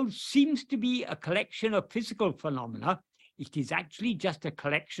world seems to be a collection of physical phenomena, it is actually just a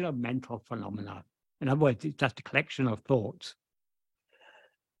collection of mental phenomena. In other words, it's just a collection of thoughts.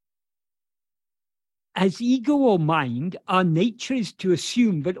 As ego or mind, our nature is to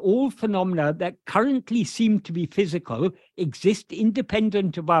assume that all phenomena that currently seem to be physical exist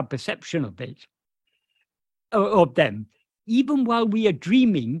independent of our perception of them. Even while we are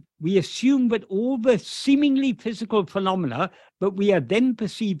dreaming, we assume that all the seemingly physical phenomena that we are then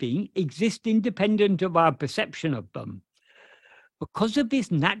perceiving exist independent of our perception of them. Because of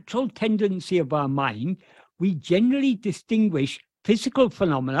this natural tendency of our mind, we generally distinguish physical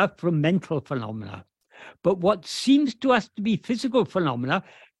phenomena from mental phenomena. But what seems to us to be physical phenomena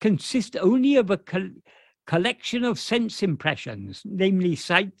consist only of a collection of sense impressions, namely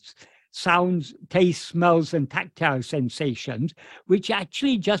sights, sounds, tastes, smells, and tactile sensations, which are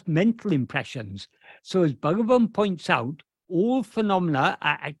actually just mental impressions. So as Bhagavan points out, all phenomena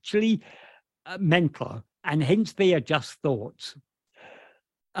are actually mental, and hence they are just thoughts.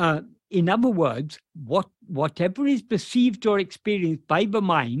 In other words, whatever is perceived or experienced by the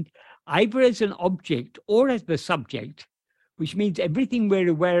mind, either as an object or as the subject, which means everything we're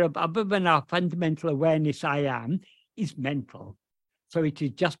aware of other than our fundamental awareness I am, is mental. So it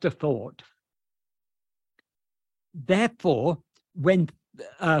is just a thought. Therefore, when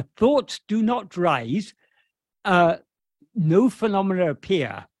thoughts do not rise, no phenomena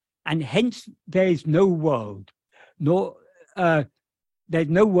appear, and hence there is no world, there's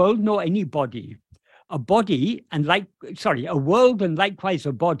no world nor any body. A world and likewise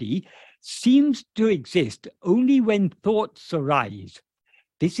a body seems to exist only when thoughts arise.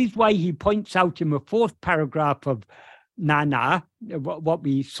 This is why he points out in the 4th paragraph of Nana, what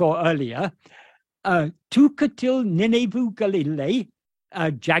we saw earlier, Tukatil ninevu galile,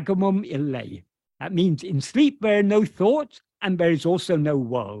 jagamum ille. That means in sleep there are no thoughts and there is also no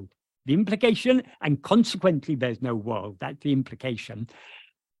world. The implication, and consequently there's no world. That's the implication.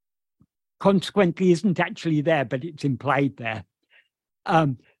 Consequently isn't actually there, but it's implied there.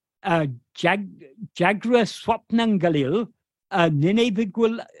 Jagra swapnangalil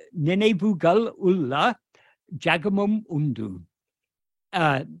ninevugal ulla jagamum undu.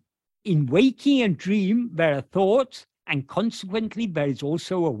 In waking and dream, there are thoughts, and consequently there is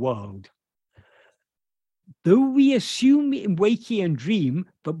also a world. Though we assume in waking and dream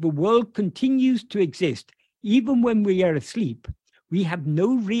that the world continues to exist, even when we are asleep, we have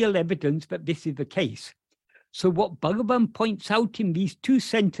no real evidence that this is the case. So what Bhagavan points out in these 2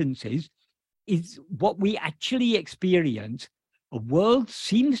 sentences is what we actually experience, A world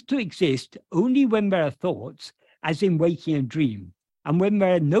seems to exist only when there are thoughts, as in waking and dream. And when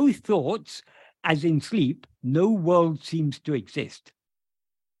there are no thoughts, as in sleep, no world seems to exist.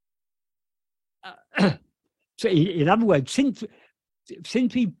 So in other words, since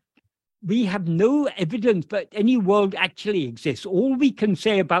we have no evidence that any world actually exists, all we can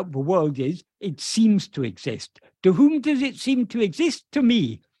say about the world is it seems to exist. To whom does it seem to exist? To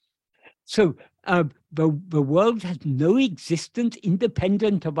me. So the world has no existence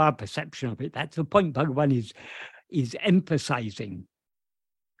independent of our perception of it. That's the point Bhagavan is emphasizing.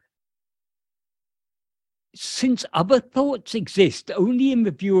 Since other thoughts exist only in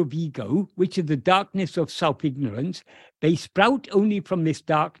the view of ego, which is the darkness of self-ignorance, they sprout only from this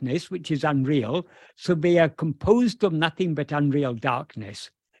darkness, which is unreal, so they are composed of nothing but unreal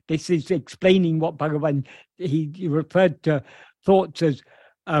darkness. This is explaining what Bhagavan, he referred to thoughts as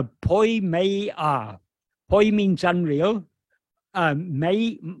poi mei a. Poi means unreal,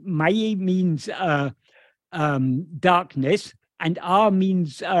 mei means darkness, and a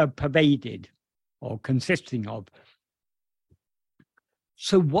means pervaded, or consisting of.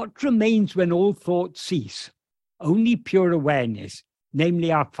 So what remains when all thoughts cease? Only pure awareness,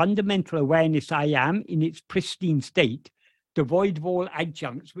 namely our fundamental awareness I am in its pristine state, devoid of all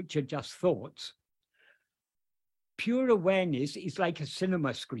adjuncts which are just thoughts. Pure awareness is like a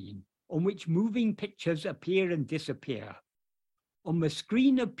cinema screen on which moving pictures appear and disappear. On the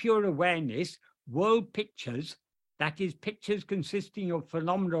screen of pure awareness, world pictures, that is, pictures consisting of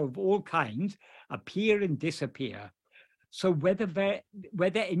phenomena of all kinds, appear and disappear. So whether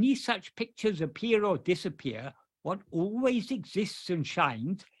any such pictures appear or disappear, what always exists and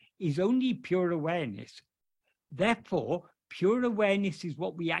shines is only pure awareness. Therefore, pure awareness is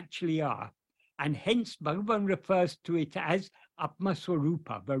what we actually are. And hence, Bhagavan refers to it as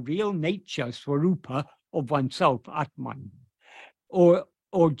Āṇma-Swarupa, the real nature, Swarupa, of oneself, Atman. Or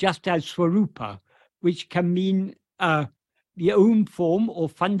just as Swarupa, which can mean the own form or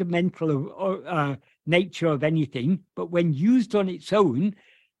fundamental nature of anything, but when used on its own,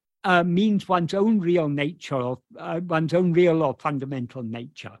 means one's own real nature, or one's own real or fundamental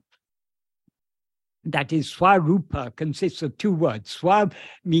nature. That is, Swarupa consists of two words. Swa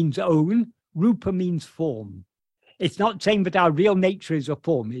means own, Rupa means form. It's not saying that our real nature is a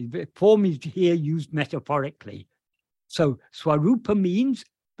form. Form is here used metaphorically. So Swarupa means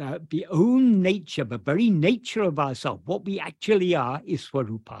the own nature, the very nature of ourselves. What we actually are is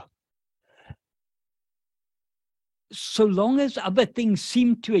Swarupa. So long as other things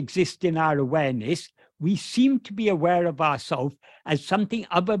seem to exist in our awareness, we seem to be aware of ourselves as something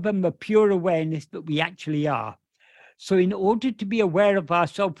other than the pure awareness that we actually are. So in order to be aware of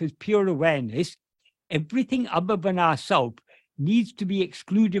ourselves as pure awareness, everything other than ourselves needs to be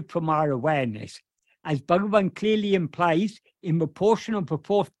excluded from our awareness, as Bhagavan clearly implies in the portion of the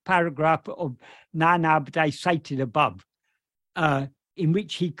fourth paragraph of Āṇma-Viddai cited above, in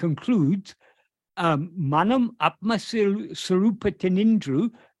which he concludes, Manam Āṇma-Swarupa Tinindru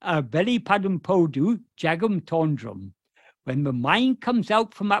Velipadam Podu Jagam Tondram. When the mind comes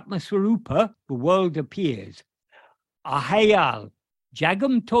out from Āṇma-Swarupa, the world appears. Ahayal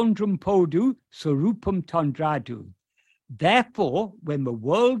Jagam Tondram Podu Swarupam Tondradu. Therefore, when the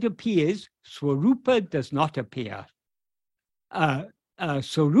world appears, Swarupa does not appear.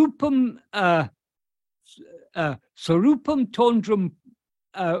 Swarupam Tondram,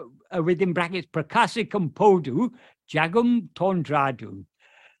 within brackets, Prakasikam Podu, Jagam Tondradu.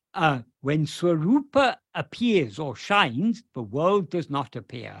 When Swarupa appears or shines, the world does not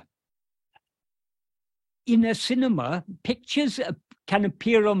appear. In a cinema, pictures can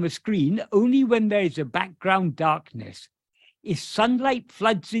appear on the screen only when there is a background darkness. If sunlight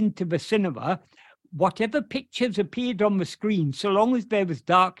floods into the cinema, whatever pictures appeared on the screen, so long as there was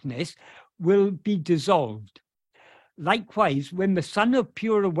darkness, will be dissolved. Likewise, when the sun of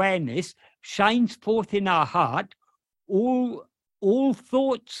pure awareness shines forth in our heart, all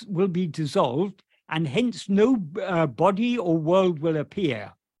thoughts will be dissolved, and hence no body or world will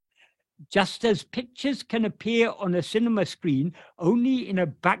appear. Just as pictures can appear on a cinema screen only in a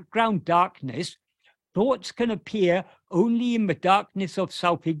background darkness, thoughts can appear only in the darkness of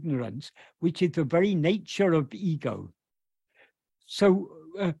self-ignorance, which is the very nature of ego. So,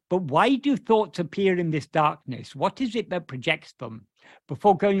 but why do thoughts appear in this darkness? What is it that projects them?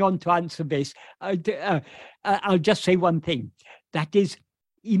 Before going on to answer this, I'll just say one thing. That is,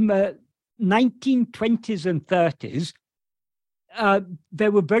 in the 1920s and 30s,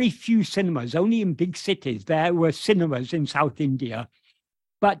 there were very few cinemas. Only in big cities there were cinemas in South India.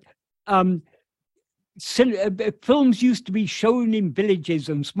 But films used to be shown in villages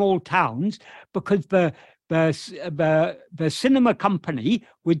and small towns because the the cinema company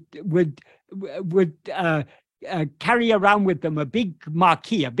would carry around with them a big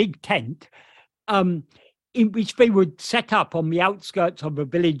marquee, a big tent, in which they would set up on the outskirts of a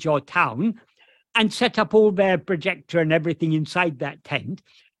village or town, and set up all their projector and everything inside that tent.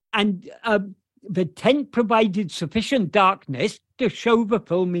 And the tent provided sufficient darkness to show the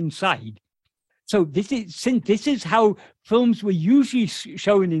film inside. So since this is how films were usually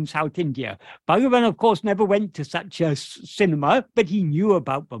shown in South India. Bhagavan, of course, never went to such a cinema, but he knew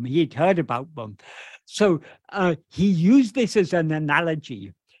about them. He had heard about them. So he used this as an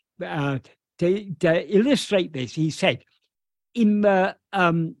analogy to illustrate this. He said, in the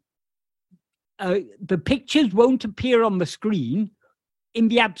pictures won't appear on the screen in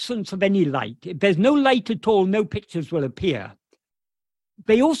the absence of any light. If there's no light at all, no pictures will appear.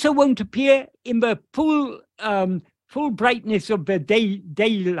 They also won't appear in the full brightness of the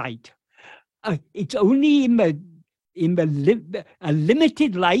daylight. It's only in a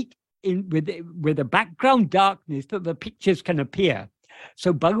limited light with a background darkness that the pictures can appear.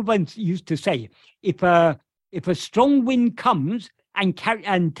 So Bhagavan used to say, if a strong wind comes and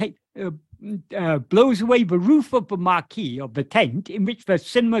blows away the roof of the marquee of the tent in which the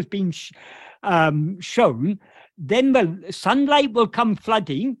cinema is being shown, then the sunlight will come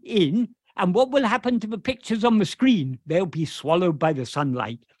flooding in, and what will happen to the pictures on the screen? They'll be swallowed by the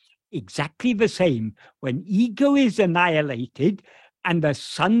sunlight. Exactly the same. When ego is annihilated and the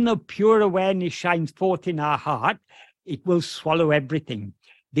sun of pure awareness shines forth in our heart, it will swallow everything.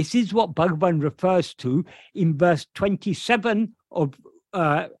 This is what Bhagavan refers to in verse 27 of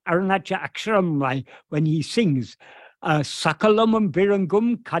Arunacha Aksharamai when he sings, Sakalamam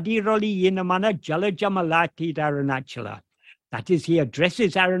Virangum Kadiroli Yinamana Jalajamalati Arunachala. That is, he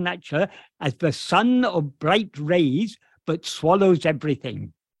addresses Arunachala as the sun of bright rays, but swallows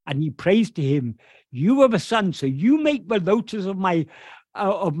everything. And he prays to him, you are the sun, so you make the lotus of my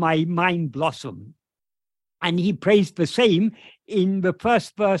mind blossom. And he prays the same in the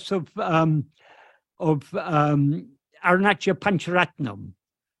first verse of Arunacha Pancharatnam.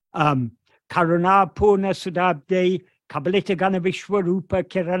 Karuna Purna Sudabde Kabalita Gana Vishwarupa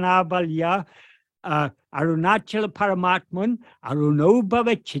Kirana Balya Arunachala Paramatman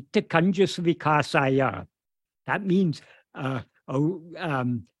Arunobhava Chitta Kanjas Vikasaya. That means, O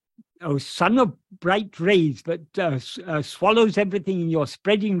sun of bright rays that swallows everything in your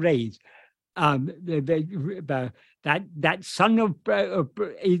spreading rays. That sun of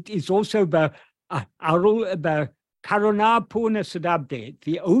is also the Karuna Purna Sudabde,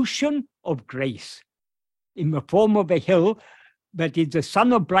 the ocean of grace, in the form of a hill that is the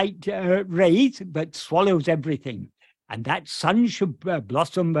sun of bright rays that swallows everything. And that sun should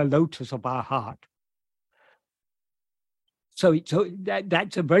blossom the lotus of our heart. So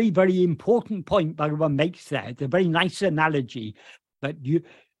that's a very, very important point Bhagavan makes there. It's a very nice analogy. But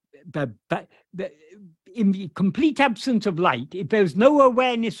in the complete absence of light, if there's no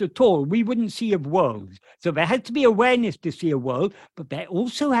awareness at all, we wouldn't see a world. So there has to be awareness to see a world, but there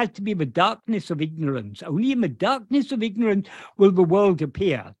also has to be the darkness of ignorance. Only in the darkness of ignorance will the world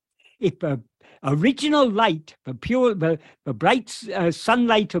appear. If the original light, the bright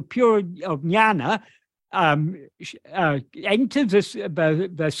sunlight of jnana enters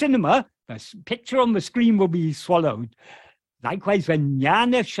the cinema, the picture on the screen will be swallowed. Likewise, when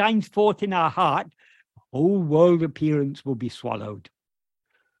jnana shines forth in our heart, whole world appearance will be swallowed.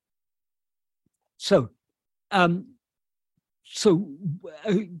 So the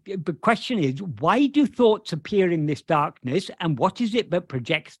question is, why do thoughts appear in this darkness, and what is it that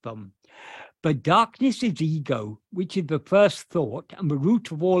projects them? The darkness is ego, which is the first thought and the root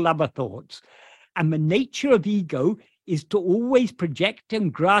of all other thoughts. And the nature of ego is to always project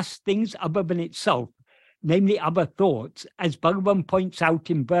and grasp things other than itself, namely other thoughts, as Bhagavan points out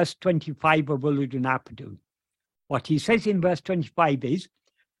in verse 25 of Uludunapadu. What he says in verse 25 is,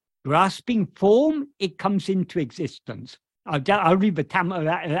 grasping form, it comes into existence. I'll read the Tamil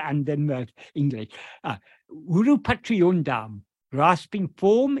and then the English. Urupatri undam, grasping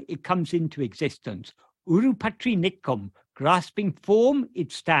form, it comes into existence. Urupatri nikkum, grasping form,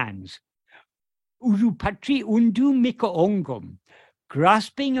 it stands. Urupatri undu mika ongam,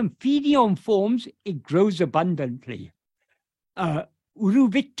 grasping and feeding on forms, it grows abundantly.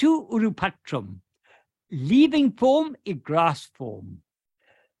 Uruvittu urupatram, leaving form, it grasps form.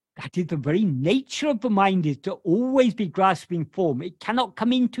 That is the very nature of the mind, is to always be grasping form. It cannot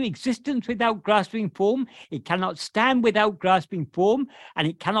come into existence without grasping form. It cannot stand without grasping form, and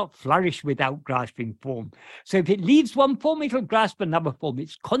it cannot flourish without grasping form. So if it leaves one form, it'll grasp another form.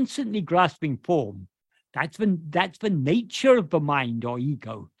 It's constantly grasping form. That's the nature of the mind or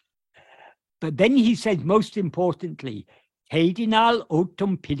ego. But then he says, most importantly, Hedinal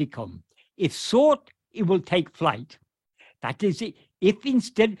autum pidicum. If sought, it will take flight. That is it. If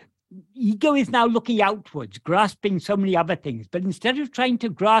instead, ego is now looking outwards, grasping so many other things, but instead of trying to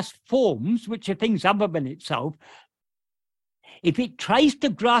grasp forms, which are things other than itself, if it tries to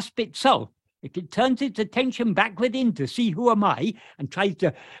grasp itself, if it turns its attention back within to see who am I and tries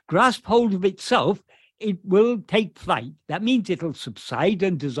to grasp hold of itself, it will take flight. That means it'll subside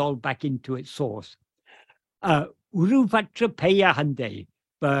and dissolve back into its source. Uruvatra Peya Hande,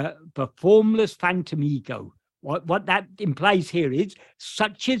 the formless phantom ego. What that implies here is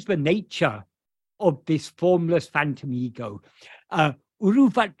such is the nature of this formless phantom ego.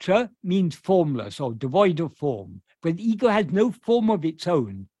 Uruvatra means formless or devoid of form, but the ego has no form of its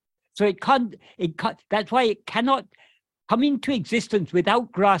own. So it can't, that's why it cannot come into existence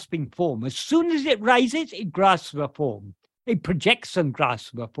without grasping form. As soon as it rises, it grasps the form. It projects and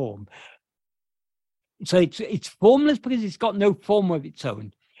grasps the form. So it's formless because it's got no form of its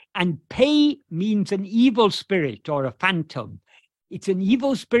own. And Pei means an evil spirit or a phantom. It's an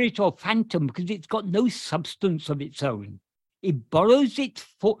evil spirit or phantom because it's got no substance of its own. It borrows the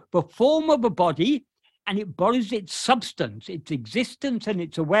form of a body, and it borrows its substance, its existence and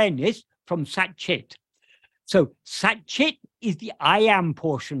its awareness from Sat-Chit. So Sat-Chit is the I am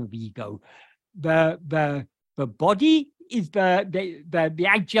portion of ego. The body is the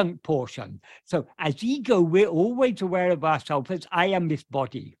adjunct portion. So as ego, we're always aware of ourselves as I am this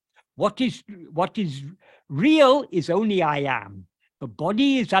body. What is real is only I am. The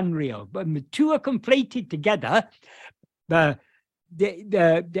body is unreal. When the two are conflated together, the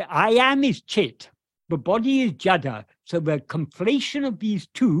I am is Chit. The body is Jada. So the conflation of these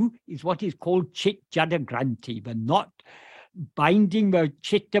two is what is called Chit Jada Granti, the not binding the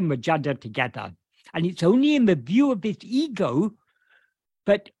Chit and the Jada together. And it's only in the view of this ego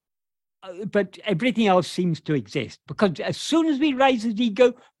but everything else seems to exist. Because as soon as we rise as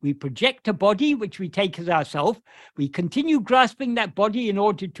ego, we project a body, which we take as ourself. We continue grasping that body in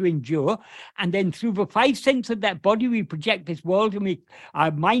order to endure. And then through the five senses of that body, we project this world, and our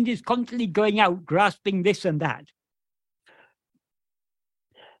mind is constantly going out, grasping this and that.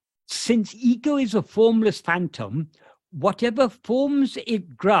 Since ego is a formless phantom, whatever forms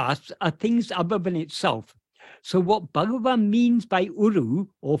it grasps are things other than itself. So what Bhagavan means by uru,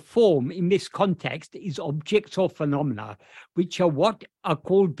 or form, in this context is objects or phenomena, which are what are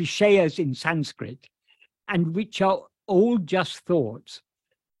called vishayas in Sanskrit, and which are all just thoughts.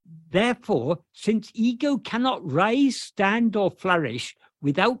 Therefore, since ego cannot rise, stand, or flourish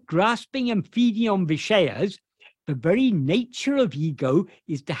without grasping and feeding on vishayas, the very nature of ego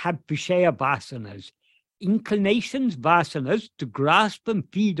is to have vishaya vasanas, inclinations, vasanas, to grasp and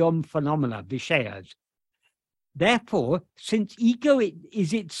feed on phenomena, vishayas. Therefore, since ego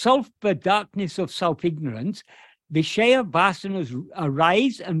is itself the darkness of self-ignorance, Vishaya vasanas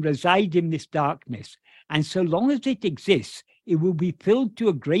arise and reside in this darkness. And so long as it exists, it will be filled to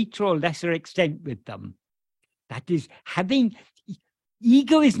a greater or lesser extent with them. That is,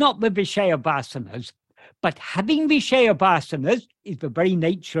 ego is not the Vishaya vasanas, but having Vishaya vasanas is the very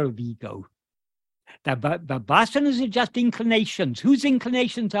nature of ego. The vasanas are just inclinations. Whose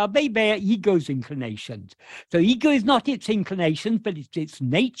inclinations are they? They are ego's inclinations. So ego is not its inclinations, but it's its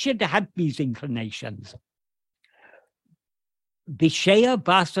nature to have these inclinations. Vishaya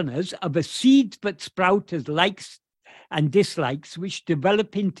vasanas are the seeds that sprout as likes and dislikes, which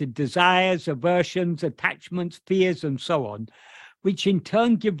develop into desires, aversions, attachments, fears, and so on, which in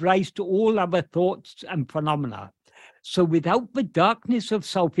turn give rise to all other thoughts and phenomena. So without the darkness of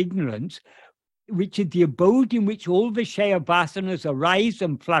self-ignorance, which is the abode in which all Vishaya vasanas arise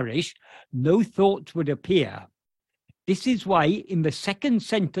and flourish, no thoughts would appear. This is why in the second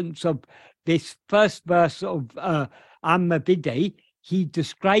sentence of this first verse of Āṇma-Viddai, he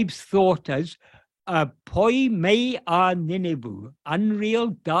describes thought as poi me a ninevu, unreal,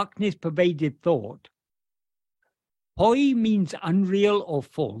 darkness-pervaded thought. Poi means unreal or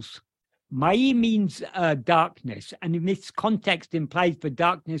false. Mai means darkness, and in this context implies the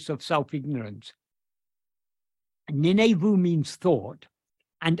darkness of self-ignorance. Ninevu means thought,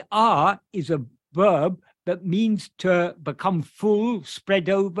 and a is a verb that means to become full, spread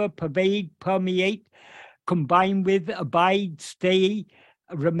over, pervade, permeate, combine with, abide, stay,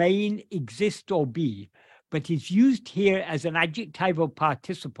 remain, exist, or be, but is used here as an adjectival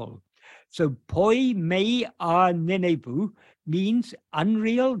participle. So poi me a ninevu means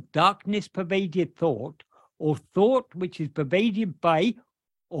unreal, darkness-pervaded thought, or thought which is pervaded by,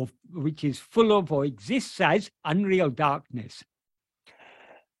 or which is full of or exists as unreal darkness.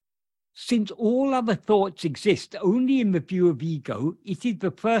 since all other thoughts exist only in the view of ego, it is the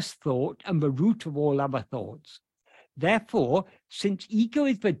first thought and the root of all other thoughts. Therefore, since ego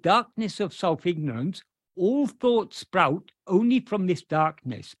is the darkness of self-ignorance, all thoughts sprout only from this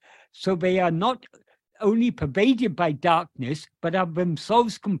darkness. So they are not only pervaded by darkness, but are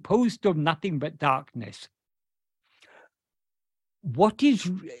themselves composed of nothing but darkness. What is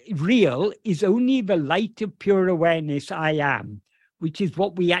real is only the light of pure awareness I am, which is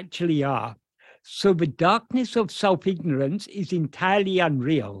what we actually are. So the darkness of self-ignorance is entirely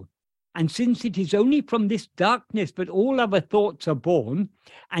unreal. And since it is only from this darkness that all other thoughts are born,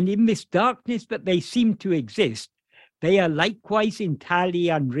 and in this darkness that they seem to exist, they are likewise entirely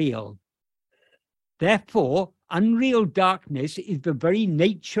unreal. Therefore, unreal darkness is the very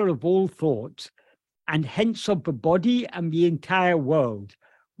nature of all thoughts, and hence of the body and the entire world,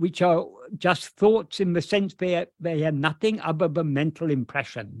 which are just thoughts in the sense they are nothing other than mental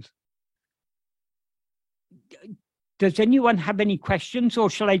impressions. Does anyone have any questions, or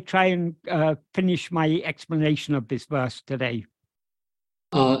shall I try and finish my explanation of this verse today?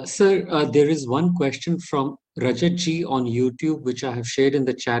 Sir, there is one question from Rajat ji on YouTube, which I have shared in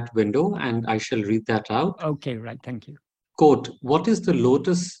the chat window, and I shall read that out. Okay, right, thank you. Quote, what is the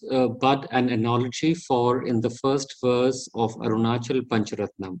lotus bud an analogy for in the first verse of Arunachal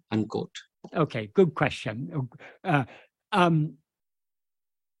Pancharatnam? Unquote. Okay, good question. That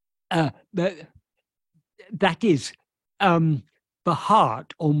is, the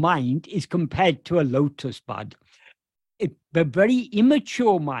heart or mind is compared to a lotus bud. The very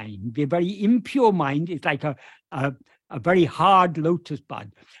immature mind, the very impure mind is like a very hard lotus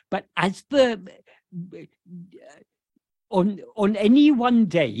bud. But as on any one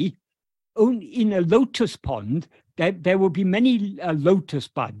day, in a lotus pond, there will be many lotus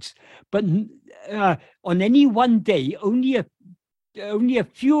buds. But on any one day, only a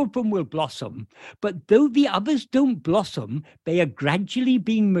few of them will blossom. But though the others don't blossom, they are gradually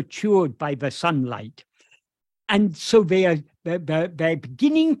being matured by the sunlight. And so they're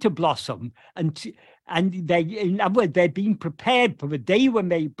beginning to blossom, and in other words, they're being prepared for the day when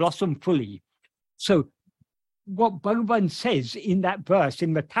they blossom fully. So what Bhagavan says in that verse,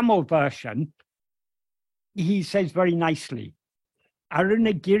 in the Tamil version, he says very nicely,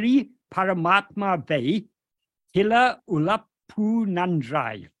 Arunagiri Paramatma-Viddai Kila Ulapu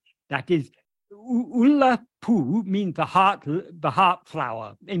Nandrai. That is, Ulapu means the heart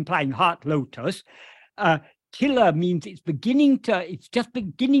flower, implying heart lotus. Kila means it's just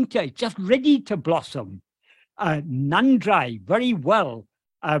ready to blossom. Nandrai, very well.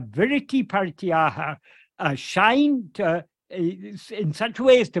 Viriti Parityaha, shine in such a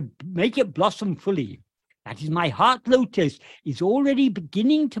way as to make it blossom fully. That is, my heart lotus is already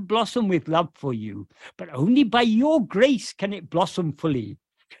beginning to blossom with love for you, but only by your grace can it blossom fully.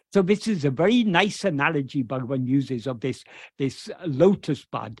 So this is a very nice analogy Bhagavan uses of this lotus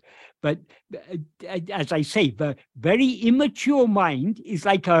bud. But as I say, the very immature mind is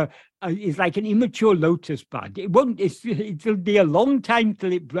like an immature lotus bud. It will be a long time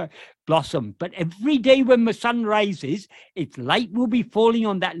till it blossoms. But every day when the sun rises, its light will be falling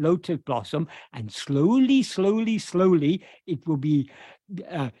on that lotus blossom, and slowly, slowly, slowly, it will be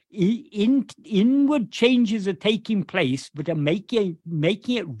inward changes are taking place, but are making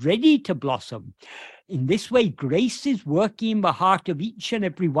it ready to blossom. In this way, grace is working in the heart of each and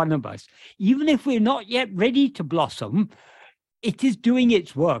every one of us. Even if we're not yet ready to blossom, it is doing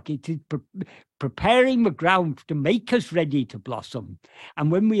its work. It is preparing the ground to make us ready to blossom. And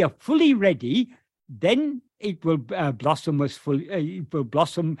when we are fully ready, then it will blossom us fully. It will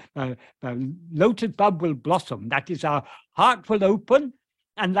blossom. The lotus bud will blossom. That is, our heart will open,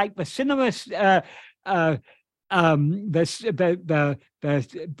 and like the cinema, the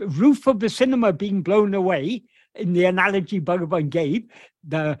roof of the cinema being blown away, in the analogy Bhagavan gave,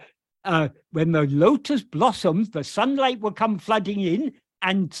 when the lotus blossoms, the sunlight will come flooding in,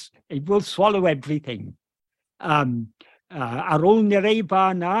 and it will swallow everything. Arol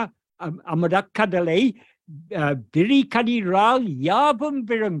Nirebana Amadakkadale Birikadi Ral Yabam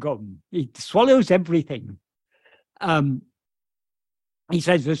Virangam. It swallows everything. He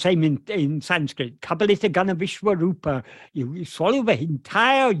says the same in Sanskrit. Kabalita Gana Vishwarupa. You swallow the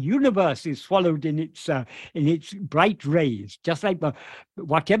entire universe is swallowed in its bright rays. Just like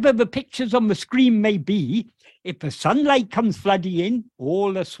whatever the pictures on the screen may be, if the sunlight comes flooding in,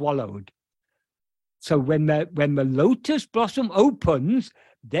 all are swallowed. So when the lotus blossom opens,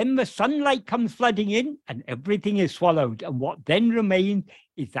 then the sunlight comes flooding in, and everything is swallowed. And what then remains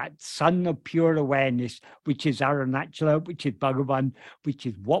is that sun of pure awareness, which is Arunachala, which is Bhagavan, which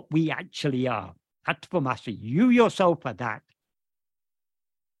is what we actually are. Tattvamasi, you yourself are that.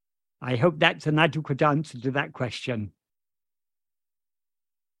 I hope that's an adequate answer to that question.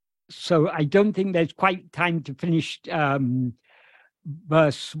 So I don't think there's quite time to finish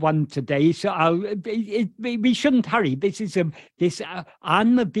verse 1 today. So we shouldn't hurry. This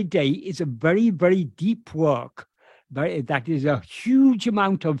Āṉma-Viddai is a very, very deep work. That is a huge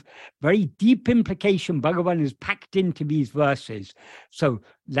amount of very deep implication Bhagavan has packed into these verses. So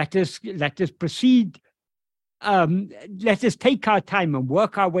let us proceed. Let us take our time and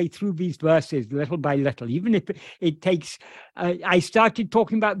work our way through these verses little by little, even if it takes. I started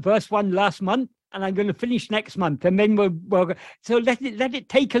talking about verse 1 last month, and I'm going to finish next month, and then we'll so let it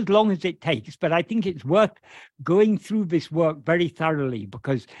take as long as it takes. But I think it's worth going through this work very thoroughly,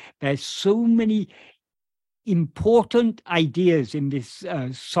 because there's so many important ideas in this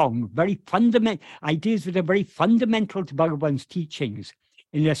song, very fundamental ideas that are very fundamental to Bhagavan's teachings.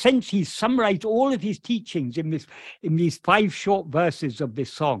 In a sense, he's summarized all of his teachings in these 5 short verses of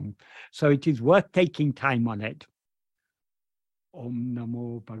this song. So it is worth taking time on it. Om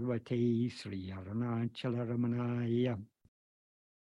Namo Bhagavate Sri Arunachala Ramanaya.